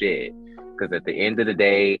own shit. Because at the end of the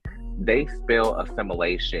day, they spell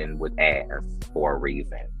assimilation with ass for a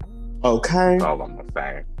reason. Okay. That's all I'm gonna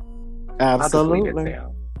say. Absolutely.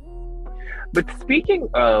 But speaking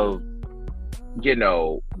of,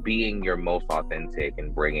 being your most authentic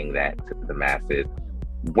and bringing that to the masses,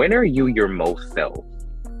 when are you your most self?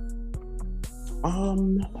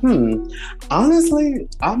 Honestly,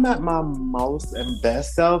 I'm at my most and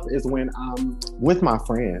best self is when I'm with my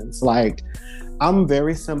friends. Like, I'm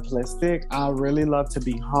very simplistic. I really love to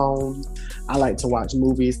be home. I like to watch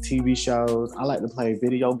movies, TV shows. I like to play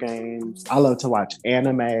video games. I love to watch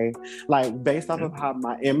anime. Like, based off of how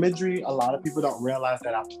my imagery, a lot of people don't realize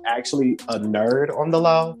that I'm actually a nerd on the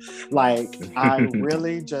low. Like, I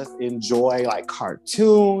really just enjoy like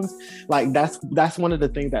cartoons. Like, that's one of the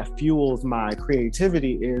things that fuels my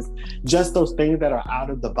creativity, is just those things that are out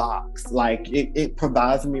of the box. Like, it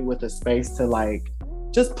provides me with a space to like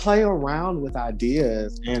just play around with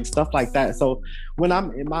ideas and stuff like that. So when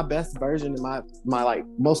I'm in my best version, in my like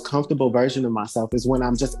most comfortable version of myself, is when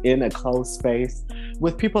I'm just in a closed space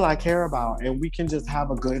with people I care about, and we can just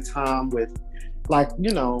have a good time with, like,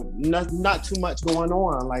 not too much going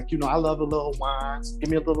on. Like, I love a little wine. Just give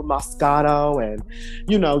me a little Moscato, and,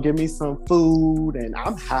 give me some food, and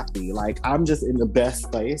I'm happy. Like, I'm just in the best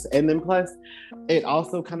space. And then plus, it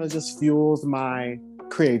also kind of just fuels my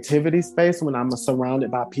creativity space when I'm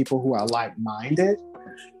surrounded by people who are like-minded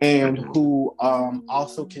and who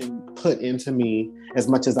also can put into me as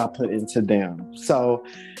much as I put into them. So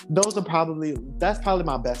that's probably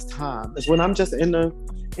my best time, is when I'm just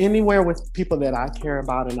anywhere with people that I care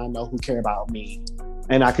about and I know who care about me,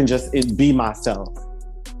 and I can just be myself.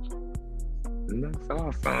 That's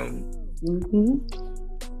awesome. Mm-hmm.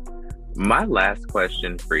 My last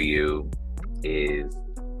question for you is,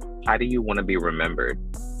 how do you want to be remembered?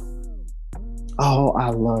 Oh,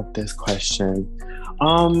 I love this question.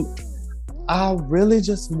 I really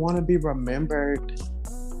just want to be remembered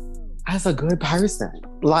as a good person.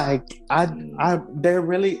 Like, there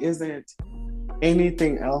really isn't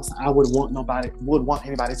anything else I would want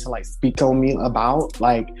anybody to like speak on me about.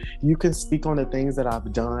 Like, you can speak on the things that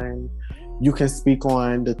I've done. You can speak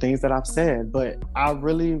on the things that I've said, but I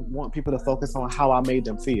really want people to focus on how I made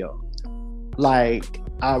them feel. Like,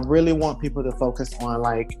 I really want people to focus on,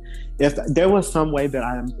 like, if there was some way that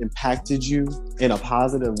I impacted you in a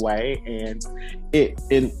positive way, and it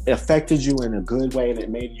affected you in a good way, and it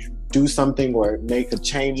made you do something or make a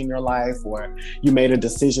change in your life, or you made a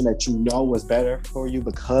decision that was better for you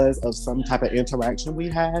because of some type of interaction we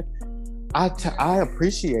had, I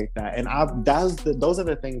appreciate that. And those are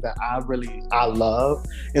the things that I love,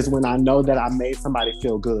 is when I know that I made somebody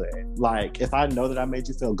feel good. Like, if I know that I made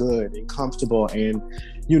you feel good and comfortable, and,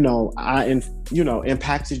 I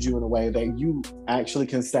impacted you in a way that you actually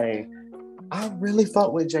can say, I really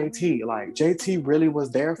fought with JT. Like, JT really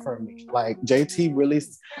was there for me. Like, JT really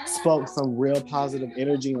spoke some real positive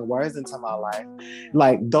energy and words into my life.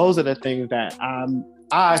 Like, those are the things that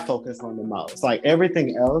I focus on the most. Like,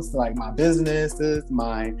 everything else, like my businesses,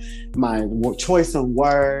 my choice of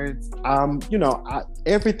words,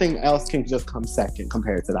 everything else can just come second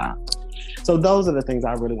compared to that. So those are the things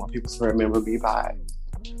I really want people to remember me by.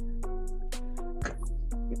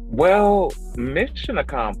 Well, mission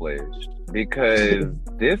accomplished. because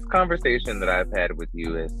this conversation that I've had with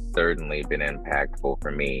you has certainly been impactful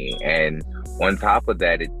for me. And on top of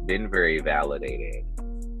that, it's been very validating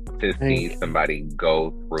to see somebody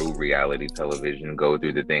go through reality television, go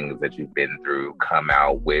through the things that you've been through, come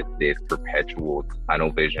out with this perpetual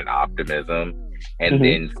tunnel vision optimism, and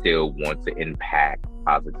then still want to impact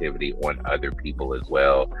positivity on other people as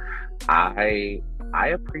well. I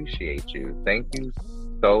appreciate you. Thank you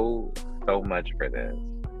so much for this.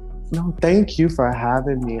 No, thank you for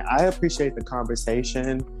having me. I appreciate the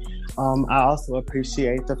conversation. I also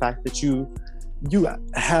appreciate the fact that you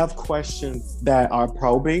have questions that are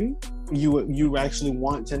probing. You actually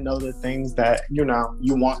want to know the things that you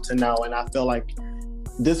want to know, and I feel like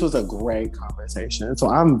this was a great conversation. So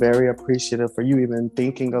I'm very appreciative for you even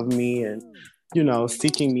thinking of me and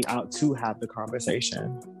seeking me out to have the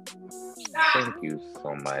conversation. Thank you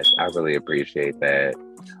so much. I really appreciate that.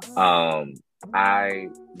 I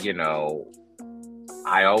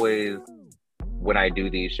always, when I do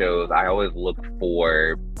these shows, I always look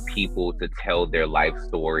for people to tell their life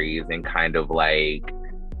stories and kind of like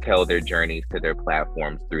tell their journeys to their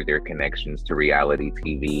platforms through their connections to reality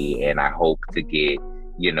TV. And I hope to get,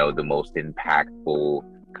 the most impactful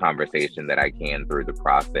conversation that I can through the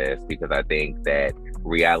process, because I think that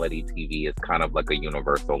reality TV is kind of like a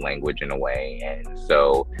universal language in a way. And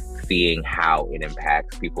so seeing how it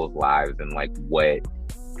impacts people's lives and like what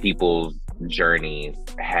people's journeys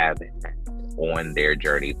have on their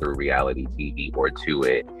journey through reality TV or to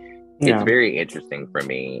it, it's very interesting for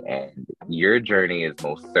me. And your journey has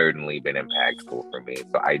most certainly been impactful for me.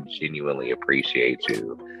 So I genuinely appreciate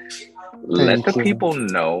you. Let the people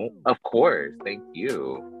know, of course, thank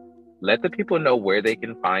you. Let the people know where they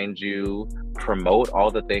can find you, promote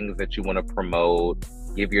all the things that you want to promote,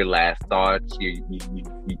 give your last thoughts,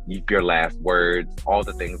 your last words, all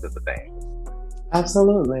the things of the things.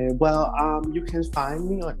 Absolutely. Well, you can find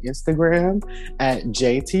me on Instagram at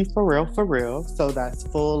JT For Real. So that's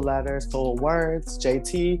full letters, full words,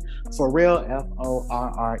 JT For Real,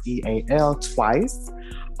 FORREAL twice.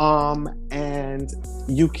 And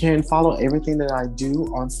you can follow everything that I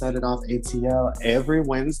do on Set It Off ATL every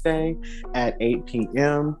Wednesday at 8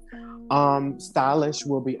 p.m. Stylish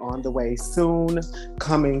will be on the way soon,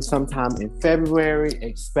 coming sometime in February.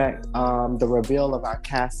 Expect the reveal of our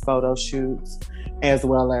cast photo shoots, as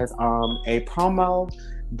well as a promo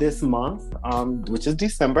this month, which is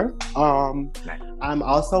December. I'm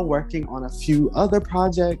also working on a few other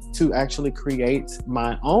projects to actually create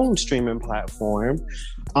my own streaming platform.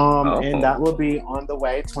 And that will be on the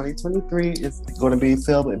way. 2023 is going to be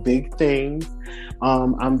filled with big things.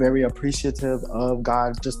 I'm very appreciative of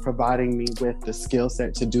God just providing me with the skill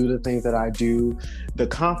set to do the things that I do, the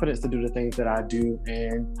confidence to do the things that I do,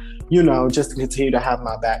 and just to continue to have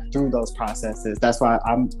my back through those processes. That's why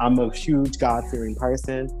I'm a huge God-fearing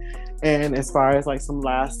person. And as far as like some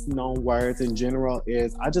last known words in general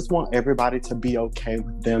is, I just want everybody to be okay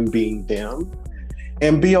with them being them.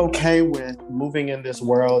 And be okay with moving in this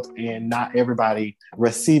world and not everybody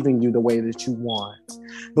receiving you the way that you want.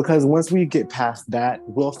 Because once we get past that,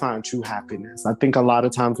 we'll find true happiness. I think a lot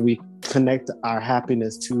of times we connect our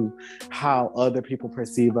happiness to how other people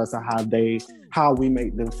perceive us or how we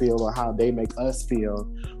make them feel or how they make us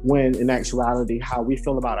feel. When in actuality, how we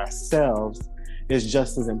feel about ourselves is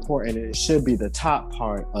just as important, and it should be the top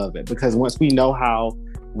part of it. Because once we know how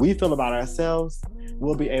we feel about ourselves,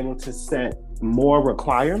 we'll be able to set more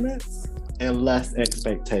requirements and less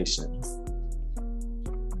expectations.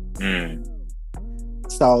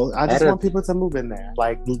 So I just want people to move in there.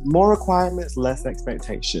 Like more requirements, less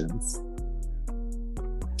expectations.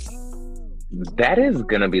 That is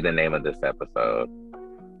going to be the name of this episode.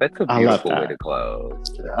 That's a beautiful way to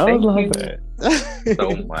close. I love it.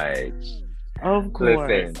 So much. Of course.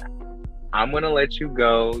 Listen, I'm going to let you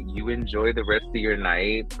go. You enjoy the rest of your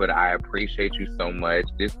night, but I appreciate you so much.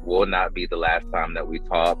 This will not be the last time that we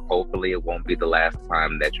talk. Hopefully it won't be the last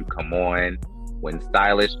time that you come on. When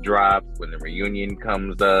Stylish drops, when the reunion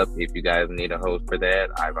comes up, if you guys need a host for that,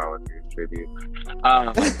 I volunteer to tribute.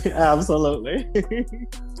 Absolutely.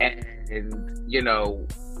 And,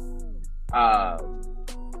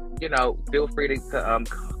 feel free to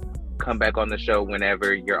come back on the show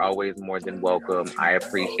whenever. You're always more than welcome. I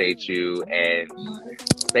appreciate you, and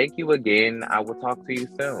thank you again. I will talk to you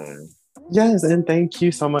soon. Yes, and thank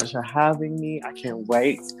you so much for having me. I can't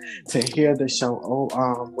wait to hear the show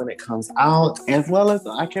when it comes out, as well as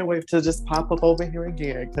I can't wait to just pop up over here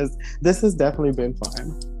again, because this has definitely been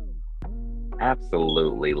fun.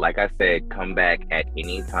 Absolutely. Like I said, come back at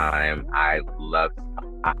any time. I loved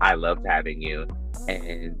having you,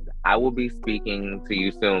 and I will be speaking to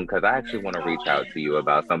you soon because I actually want to reach out to you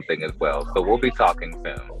about something as well. So we'll be talking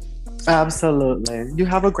soon. Absolutely. You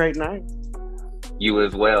have a great night. You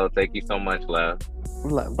as well. Thank you so much, love.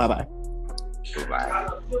 Bye-bye. Bye-bye.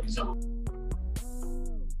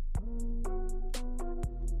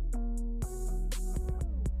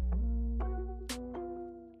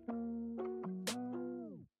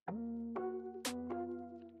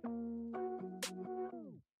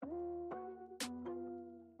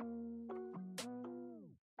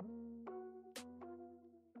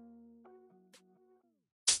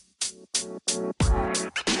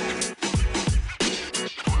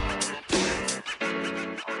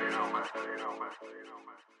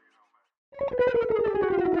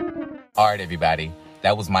 All right, everybody.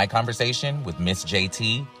 That was my conversation with Miss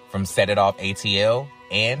JT from Set It Off ATL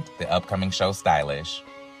and the upcoming show Stylish.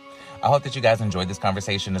 I hope that you guys enjoyed this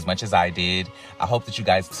conversation as much as I did. I hope that you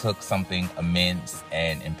guys took something immense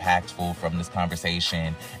and impactful from this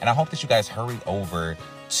conversation. And I hope that you guys hurry over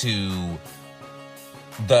to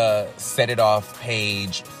the Set It Off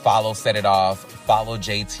page, follow Set It Off, follow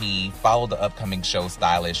JT, follow the upcoming show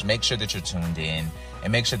Stylish. Make sure that you're tuned in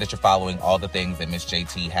and make sure that you're following all the things that Miss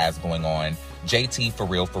JT has going on. JT For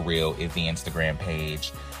Real is the Instagram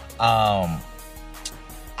page. I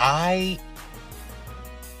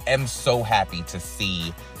am so happy to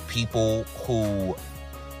see people who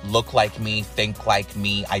look like me, think like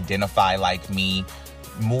me, identify like me,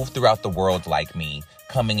 move throughout the world like me,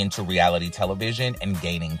 coming into reality television and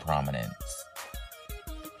gaining prominence.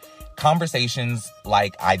 Conversations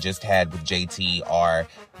like I just had with JT are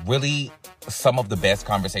really some of the best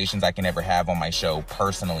conversations I can ever have on my show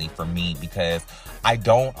personally for me, because I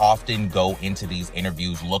don't often go into these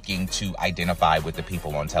interviews looking to identify with the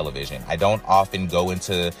people on television. I don't often go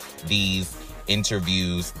into these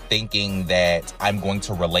interviews thinking that I'm going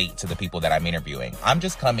to relate to the people that I'm interviewing. I'm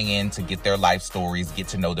just coming in to get their life stories, get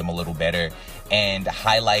to know them a little better, and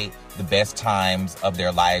highlight the best times of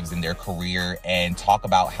their lives and their career, and talk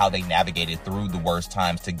about how they navigated through the worst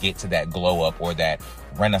times to get to that glow up or that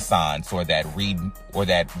renaissance or that reinvention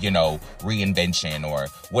or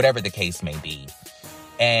whatever the case may be.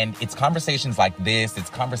 And it's conversations like this,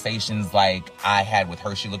 it's conversations like I had with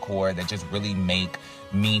Hershey Liqueur that just really make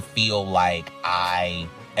me feel like I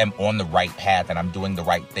am on the right path and I'm doing the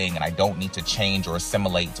right thing, and I don't need to change or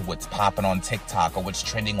assimilate to what's popping on TikTok or what's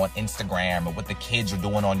trending on Instagram or what the kids are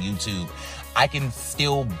doing on YouTube. I can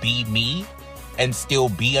still be me and still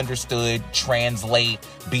be understood, translate,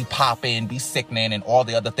 be poppin', be sickening, and all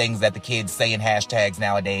the other things that the kids say in hashtags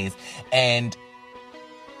nowadays, and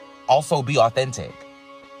also be authentic.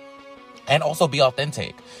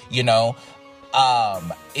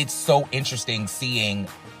 It's so interesting seeing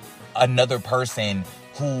another person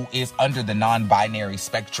who is under the non-binary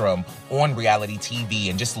spectrum on reality TV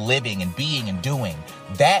and just living and being and doing.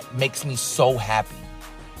 That makes me so happy.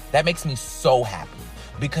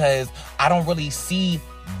 Because I don't really see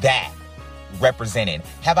that represented.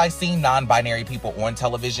 Have I seen non-binary people on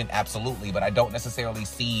television? Absolutely, but I don't necessarily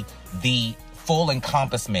see the full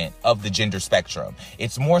encompassment of the gender spectrum.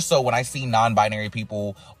 It's more so when I see non-binary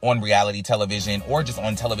people on reality television or just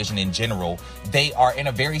on television in general, they are in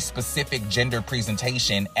a very specific gender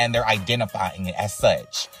presentation and they're identifying it as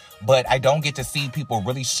such. But I don't get to see people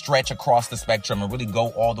really stretch across the spectrum and really go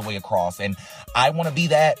all the way across. And I want to be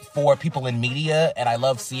that for people in media, and I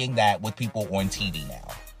love seeing that with people on TV now.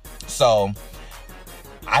 So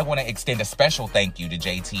I want to extend a special thank you to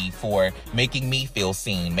JT for making me feel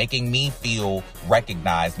seen, making me feel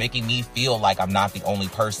recognized, making me feel like I'm not the only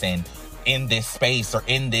person in this space or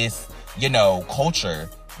in this, culture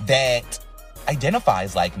that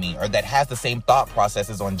identifies like me or that has the same thought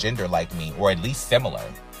processes on gender like me, or at least similar.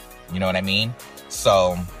 You know what I mean?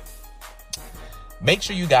 So make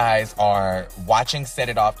sure you guys are watching Set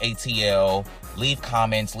It Off ATL. Leave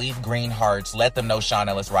comments, leave green hearts. Let them know Sean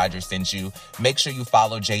Ellis Rogers sent you. Make sure you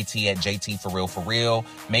follow JT at JT For Real.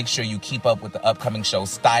 Make sure you keep up with the upcoming show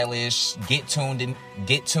Stylish. Get tuned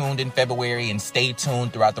in February and stay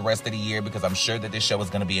tuned throughout the rest of the year, because I'm sure that this show is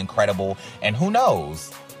going to be incredible. And who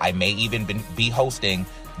knows, I may even be hosting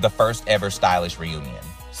the first ever Stylish reunion.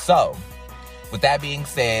 So, with that being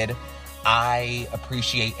said, I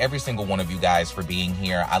appreciate every single one of you guys for being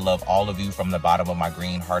here. I love all of you from the bottom of my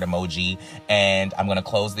green heart emoji. And I'm going to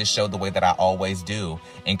close this show the way that I always do,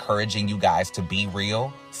 encouraging you guys to be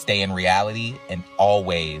real, stay in reality, and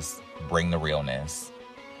always bring the realness.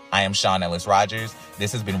 I am Sean Ellis Rogers.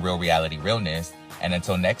 This has been Real Reality Realness. And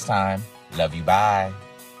until next time, love you, bye.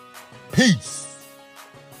 Peace.